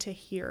heartbreaking to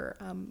hear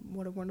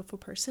what a wonderful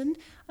person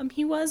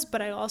he was.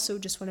 But I also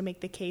just want to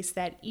make the case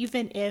that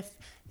even if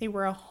they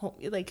were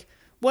like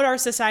what our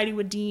society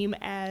would deem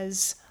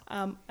as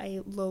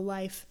a low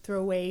life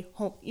throwaway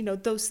home, you know,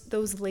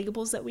 those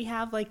labels that we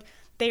have, like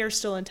they are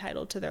still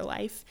entitled to their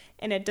life,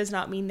 and it does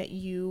not mean that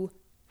you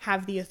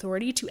have the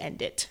authority to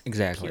end it.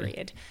 Exactly.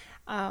 Period.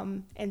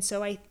 And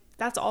so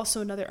that's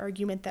also another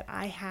argument that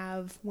I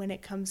have when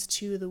it comes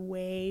to the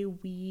way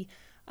we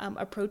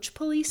approach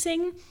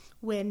policing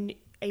when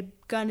a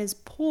gun is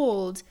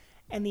pulled,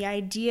 and the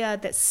idea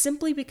that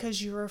simply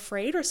because you're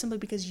afraid or simply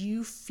because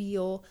you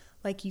feel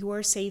like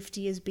your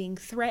safety is being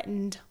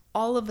threatened,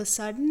 all of a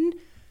sudden,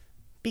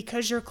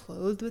 because you're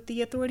clothed with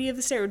the authority of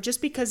the state, or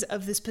just because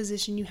of this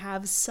position you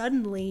have,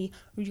 suddenly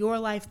your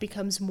life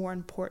becomes more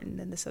important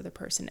than this other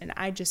person. And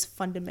I just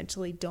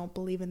fundamentally don't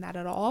believe in that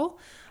at all.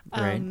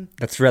 Right.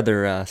 That's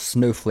rather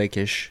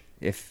snowflake-ish,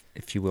 if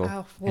you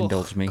will,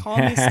 indulge me. Call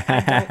me,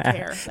 I don't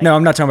care. Like, no,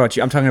 I'm not talking about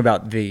you. I'm talking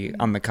about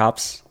on the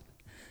cops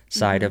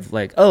side of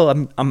like,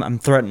 oh, I'm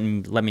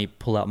threatened. Let me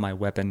pull out my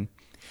weapon.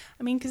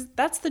 I mean, because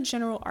that's the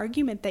general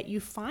argument that you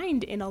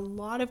find in a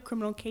lot of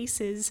criminal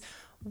cases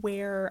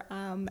where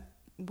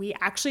we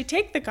actually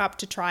take the cop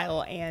to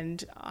trial,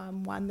 and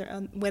when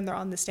they're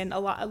on the stand, a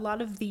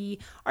lot of the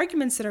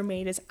arguments that are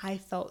made is I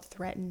felt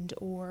threatened,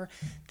 or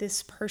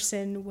this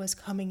person was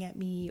coming at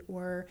me,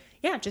 or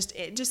just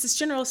this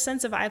general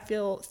sense of I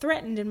feel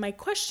threatened. And my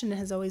question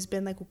has always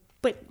been like,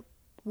 but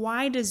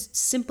why does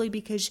simply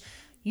because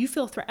you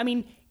feel threatened? I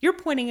mean, you're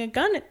pointing a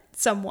gun at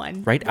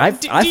someone, right? I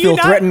feel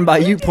threatened by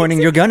you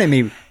pointing your gun at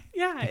me.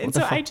 Yeah, and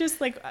so I just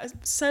like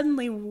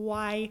suddenly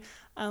why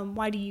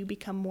do you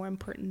become more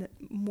important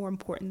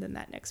than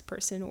that next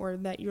person, or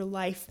that your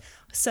life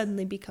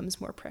suddenly becomes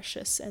more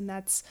precious? And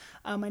that's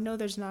I know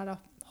there's not a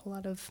whole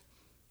lot of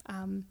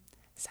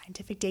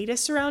scientific data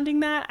surrounding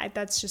that.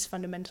 That's just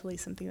fundamentally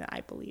something that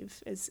I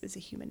believe as a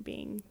human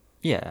being.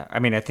 Yeah, I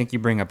mean, I think you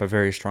bring up a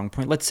very strong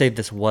point. Let's say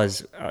this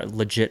was a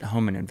legit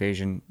home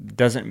invasion.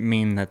 Doesn't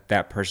mean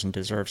that person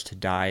deserves to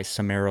die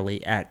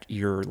summarily at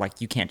your, like,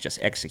 you can't just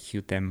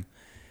execute them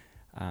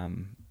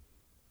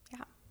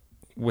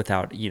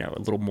without, a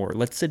little more.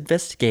 Let's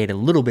investigate a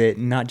little bit,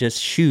 not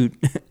just shoot,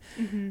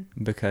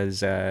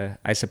 because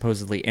I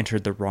supposedly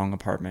entered the wrong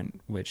apartment,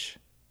 which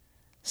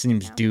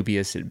seems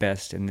dubious at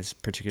best in this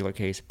particular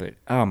case. But,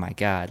 oh my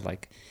God,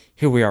 like,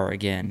 here we are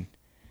again.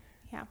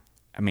 Yeah.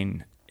 I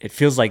mean, it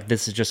feels like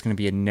this is just going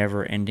to be a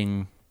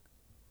never-ending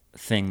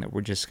thing that we're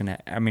just going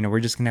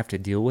to have to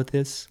deal with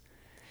this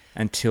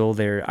until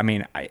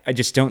I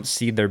just don't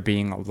see there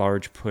being a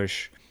large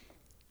push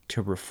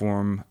to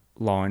reform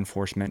law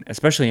enforcement,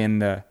 especially in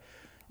the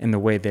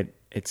way that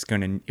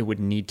it would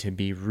need to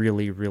be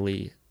really,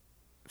 really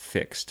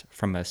fixed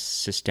from a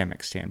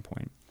systemic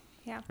standpoint.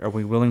 Yeah. Are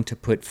we willing to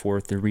put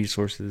forth the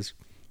resources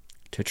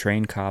to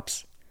train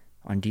cops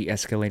on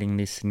de-escalating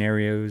these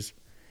scenarios?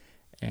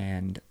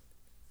 And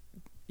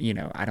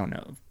I don't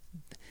know.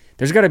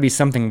 There's got to be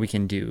something we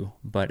can do,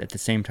 but at the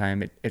same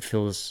time, it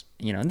feels,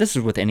 and this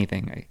is with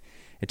anything,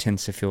 it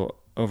tends to feel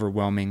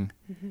overwhelming.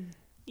 Mm-hmm.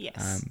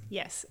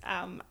 Yes.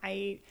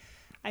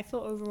 I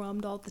feel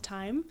overwhelmed all the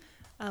time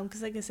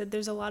because, like I said,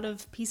 there's a lot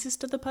of pieces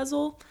to the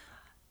puzzle.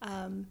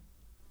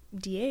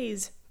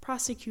 DAs,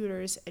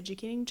 prosecutors,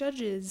 educating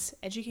judges,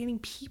 educating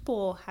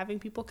people, having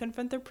people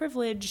confront their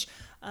privilege,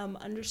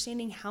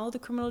 understanding how the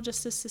criminal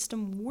justice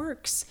system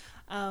works.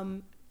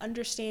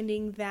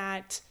 understanding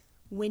that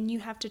when you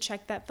have to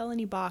check that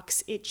felony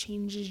box, it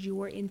changes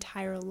your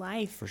entire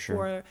life. For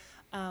sure.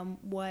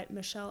 What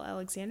Michelle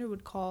Alexander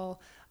would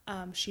call,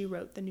 she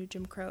wrote The New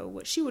Jim Crow,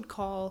 what she would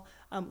call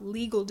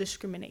legal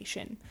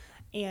discrimination,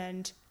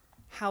 and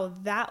how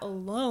that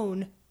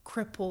alone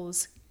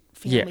cripples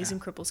families and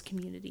cripples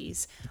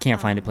communities. You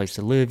can't find a place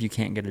to live. You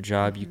can't get a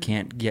job.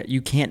 Mm-hmm.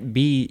 You can't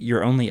be,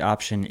 your only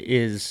option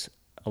is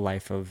a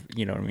life of,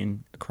 a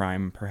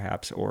crime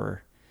perhaps,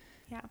 or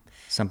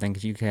something,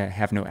 because you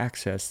have no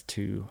access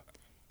to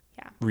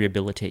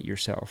rehabilitate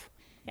yourself.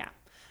 Yeah.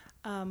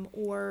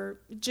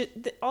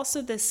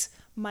 Also this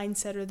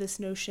mindset or this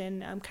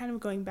notion, kind of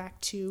going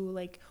back to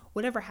like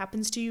whatever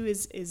happens to you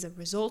is a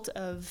result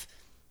of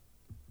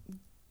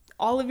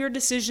all of your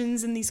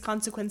decisions and these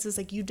consequences,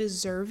 like you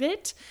deserve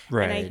it.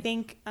 Right. And I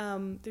think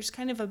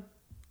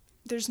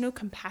there's no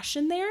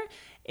compassion there.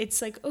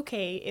 It's like,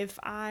 okay, if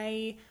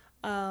I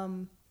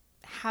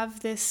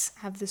have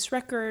this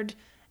record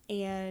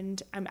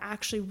and I'm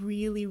actually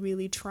really,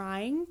 really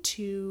trying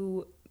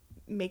to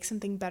make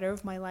something better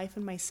of my life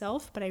and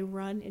myself, but I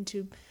run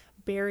into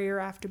barrier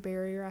after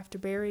barrier after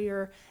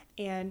barrier,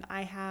 and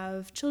I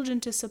have children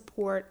to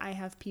support, I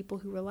have people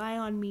who rely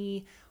on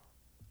me,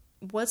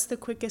 what's the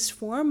quickest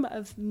form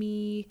of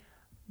me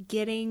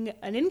getting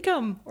an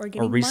income or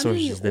getting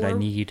resources money that I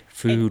need,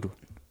 food?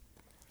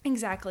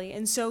 Exactly.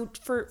 And so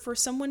for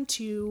someone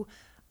to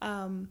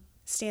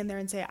stand there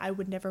and say, I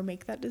would never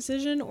make that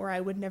decision, or I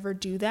would never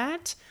do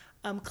that,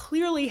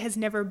 clearly has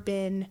never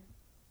been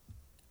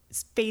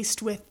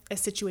faced with a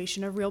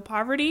situation of real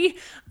poverty.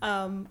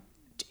 And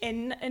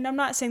I'm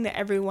not saying that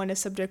everyone is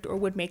subject or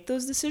would make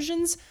those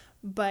decisions,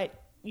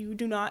 but you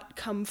do not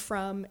come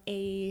from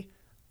a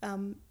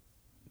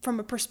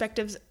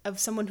perspective of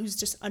someone who's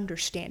just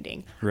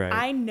understanding. Right.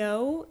 I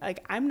know,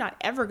 like, I'm not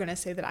ever going to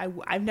say that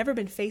I've never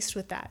been faced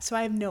with that. So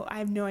I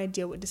have no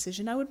idea what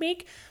decision I would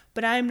make,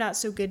 but I'm not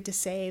so good to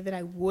say that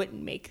I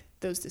wouldn't make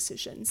those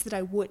decisions, that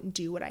I wouldn't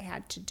do what I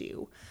had to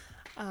do.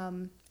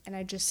 And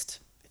I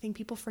think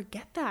people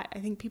forget that. I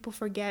think people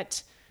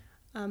forget,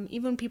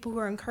 even people who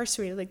are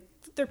incarcerated, like,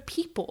 they're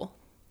people.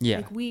 Yeah.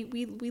 Like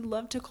we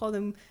love to call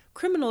them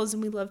criminals,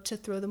 and we love to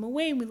throw them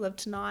away, and we love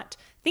to not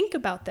think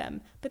about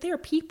them. But they are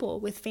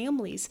people with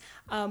families.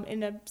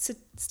 And a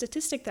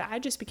statistic that I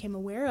just became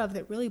aware of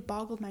that really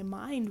boggled my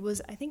mind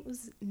was, I think it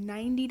was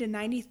 90 to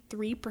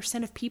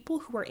 93% of people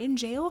who are in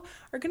jail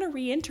are going to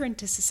re-enter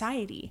into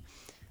society.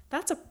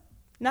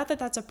 Not that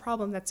that's a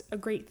problem. That's a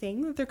great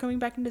thing that they're coming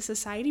back into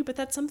society, but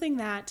that's something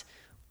that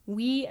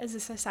we as a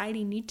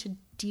society need to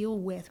deal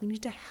with. We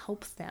need to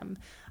help them.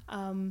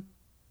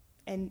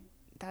 And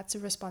that's a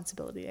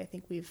responsibility I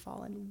think we've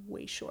fallen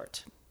way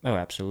short. Oh,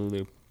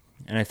 absolutely.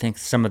 And I think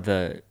some of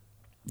the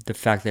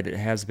fact that it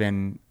has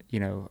been,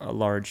 a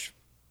large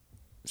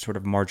sort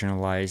of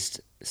marginalized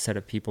set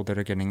of people that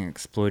are getting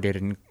exploited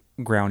and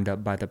ground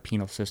up by the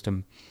penal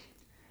system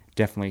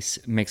definitely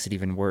makes it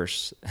even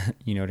worse.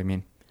 You know what I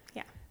mean?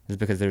 Yeah. It's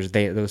because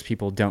those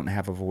people don't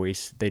have a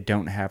voice. They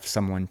don't have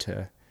someone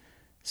to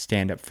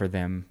stand up for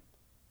them.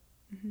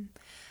 Mm-hmm.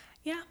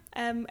 Yeah.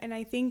 And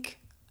I think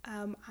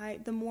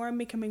the more I'm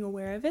becoming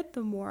aware of it,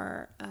 the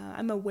more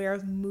I'm aware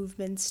of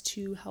movements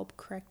to help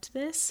correct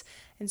this.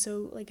 And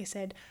so, like I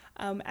said,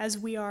 as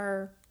we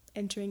are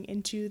entering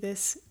into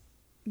this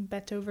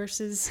Beto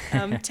versus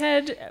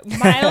Ted,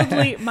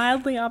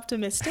 mildly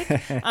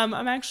optimistic, I'm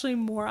actually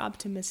more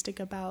optimistic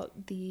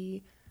about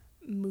the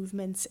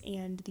movements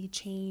and the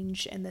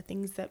change and the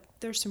things that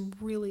there's some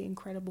really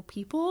incredible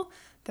people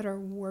that are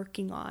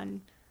working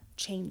on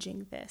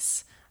changing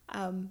this.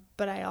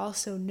 But I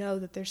also know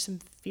that there's some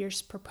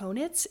fierce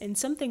proponents, and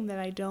something that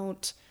I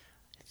don't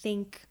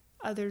think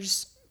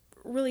others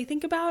really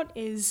think about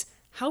is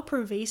how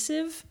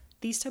pervasive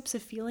these types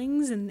of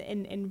feelings and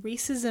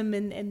racism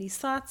and these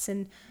thoughts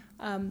and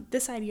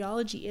this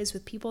ideology is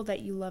with people that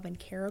you love and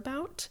care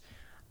about.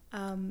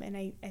 And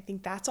I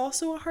think that's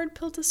also a hard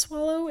pill to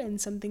swallow,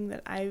 and something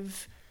that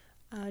I've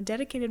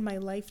dedicated my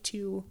life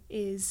to.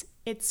 Is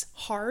it's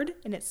hard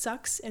and it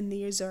sucks, and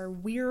these are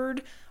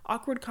weird,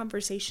 awkward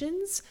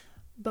conversations,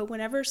 but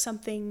whenever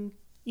something,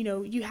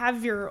 you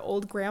have your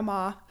old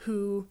grandma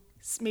who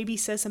maybe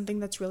says something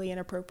that's really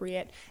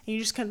inappropriate, and you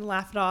just kind of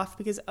laugh it off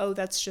because, oh,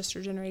 that's just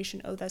your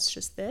generation, oh, that's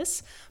just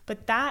this,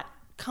 but that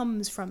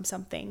comes from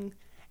something,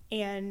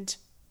 and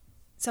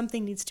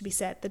something needs to be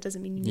said. That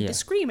doesn't mean you need to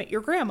scream at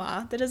your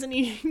grandma. That doesn't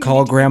mean you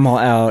call grandma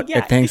out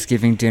at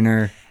Thanksgiving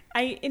dinner.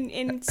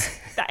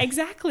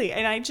 Exactly.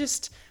 And I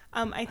just,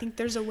 I think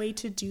there's a way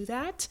to do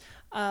that,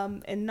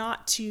 and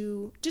not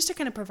to, just to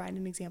kind of provide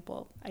an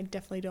example. I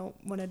definitely don't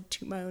want to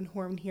toot my own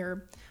horn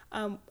here.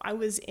 I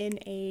was in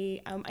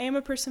I am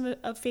a person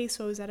of faith,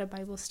 so I was at a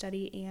Bible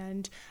study,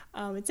 and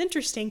it's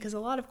interesting because a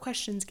lot of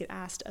questions get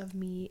asked of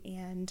me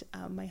and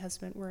my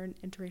husband. We're in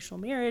interracial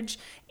marriage,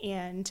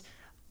 and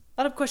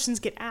a lot of questions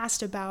get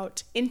asked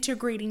about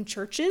integrating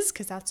churches,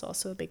 because that's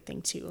also a big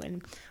thing too.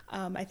 And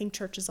I think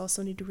churches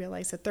also need to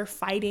realize that they're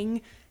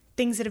fighting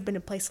things that have been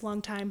in place a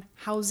long time: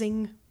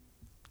 housing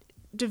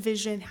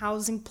division,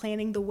 housing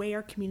planning, the way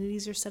our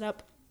communities are set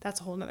up. that's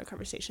a whole nother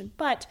conversation.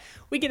 But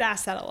we get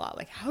asked that a lot,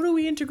 like, how do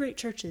we integrate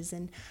churches?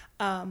 And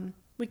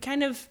we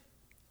kind of,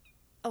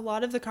 a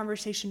lot of the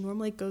conversation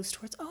normally goes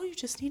towards, oh, you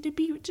just need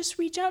to just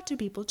reach out to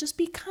people, just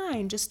be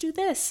kind, just do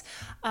this.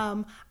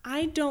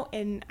 I don't,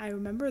 and I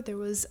remember there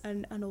was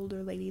an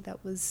older lady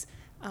that was,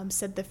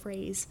 said the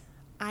phrase,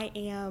 I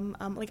am,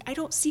 I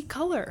don't see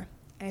color.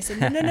 And I said,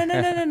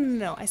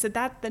 no. I said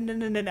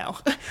no.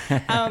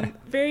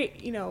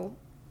 Very,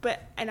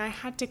 and I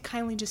had to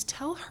kindly just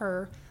tell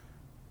her,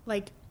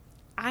 like,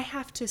 I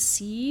have to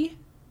see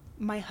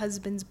my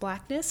husband's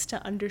blackness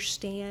to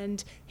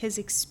understand his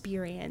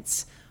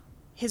experience,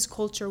 his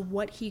culture,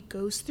 what he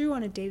goes through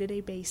on a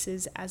day-to-day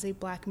basis as a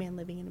black man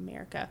living in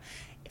America.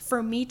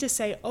 For me to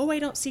say, oh, I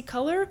don't see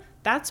color,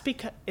 that's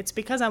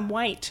because I'm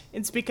white.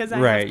 It's because I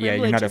have privilege. Yeah,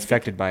 you're not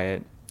affected by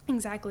it.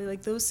 Exactly.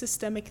 Like those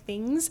systemic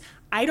things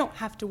I don't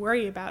have to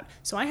worry about.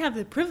 So I have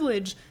the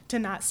privilege to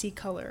not see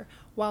color,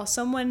 while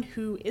someone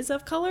who is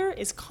of color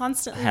is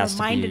constantly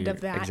reminded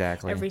of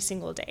that every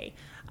single day.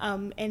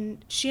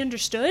 And she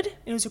understood.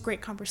 It was a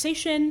great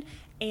conversation.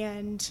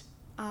 And,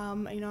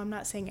 I'm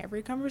not saying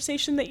every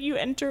conversation that you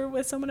enter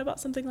with someone about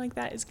something like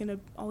that is going to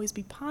always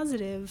be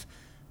positive,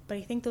 but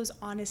I think those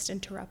honest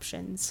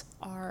interruptions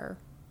are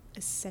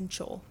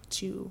essential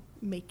to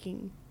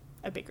making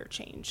a bigger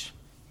change.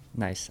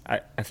 Nice.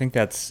 I think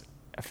that's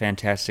a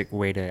fantastic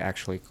way to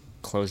actually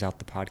close out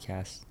the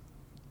podcast.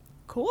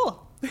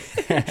 Cool.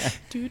 And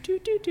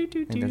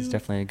that's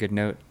definitely a good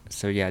note.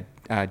 So yeah,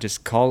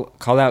 just call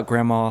out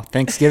Grandma.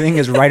 Thanksgiving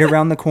is right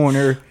around the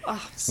corner.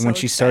 Oh, so when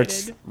she excited.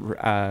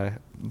 Starts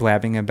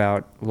blabbing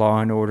about law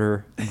and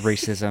order and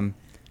racism,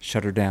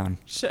 shut her down.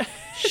 Shut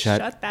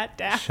that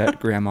down. Shut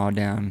Grandma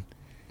down.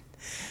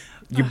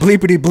 You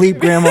bleepity bleep,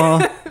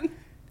 Grandma.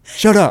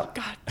 Shut up.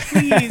 God,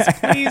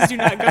 please do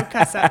not go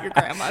cuss out your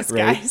grandmas,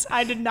 guys.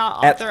 I did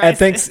not authorize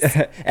this.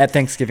 At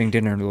Thanksgiving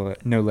dinner,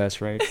 no less,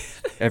 right?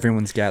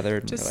 Everyone's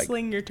gathered. Just like,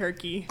 sling your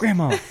turkey.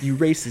 Grandma, you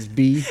racist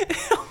bee.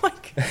 Oh my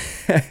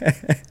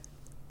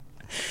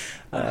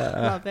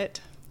God.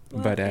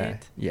 Love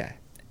it. Yeah.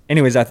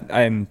 Anyways,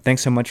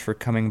 thanks so much for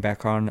coming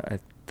back on. I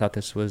thought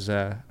this was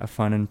a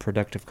fun and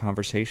productive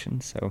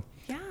conversation. So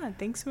yeah,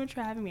 thanks so much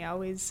for having me. I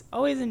always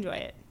enjoy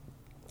it.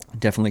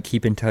 Definitely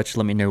keep in touch.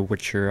 Let me know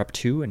what you're up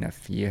to, and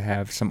if you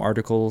have some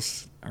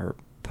articles or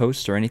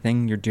posts or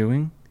anything you're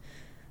doing,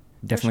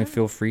 definitely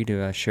feel free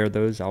to share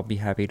those. I'll be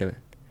happy to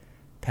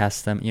pass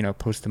them,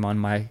 post them on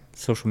my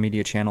social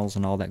media channels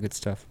and all that good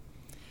stuff.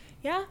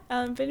 Yeah,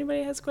 if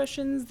anybody has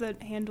questions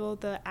that handle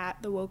the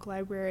 @woke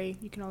library,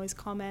 you can always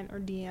comment or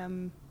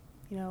DM.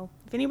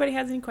 If anybody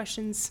has any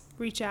questions,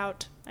 reach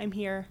out. I'm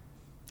here.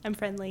 I'm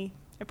friendly.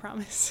 I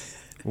promise.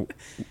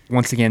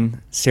 Once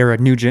again, Sarah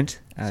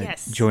Nugent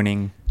yes.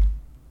 joining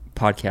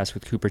podcast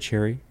with Cooper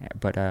Cherry,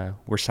 but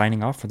we're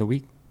signing off for the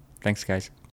week. Thanks, guys.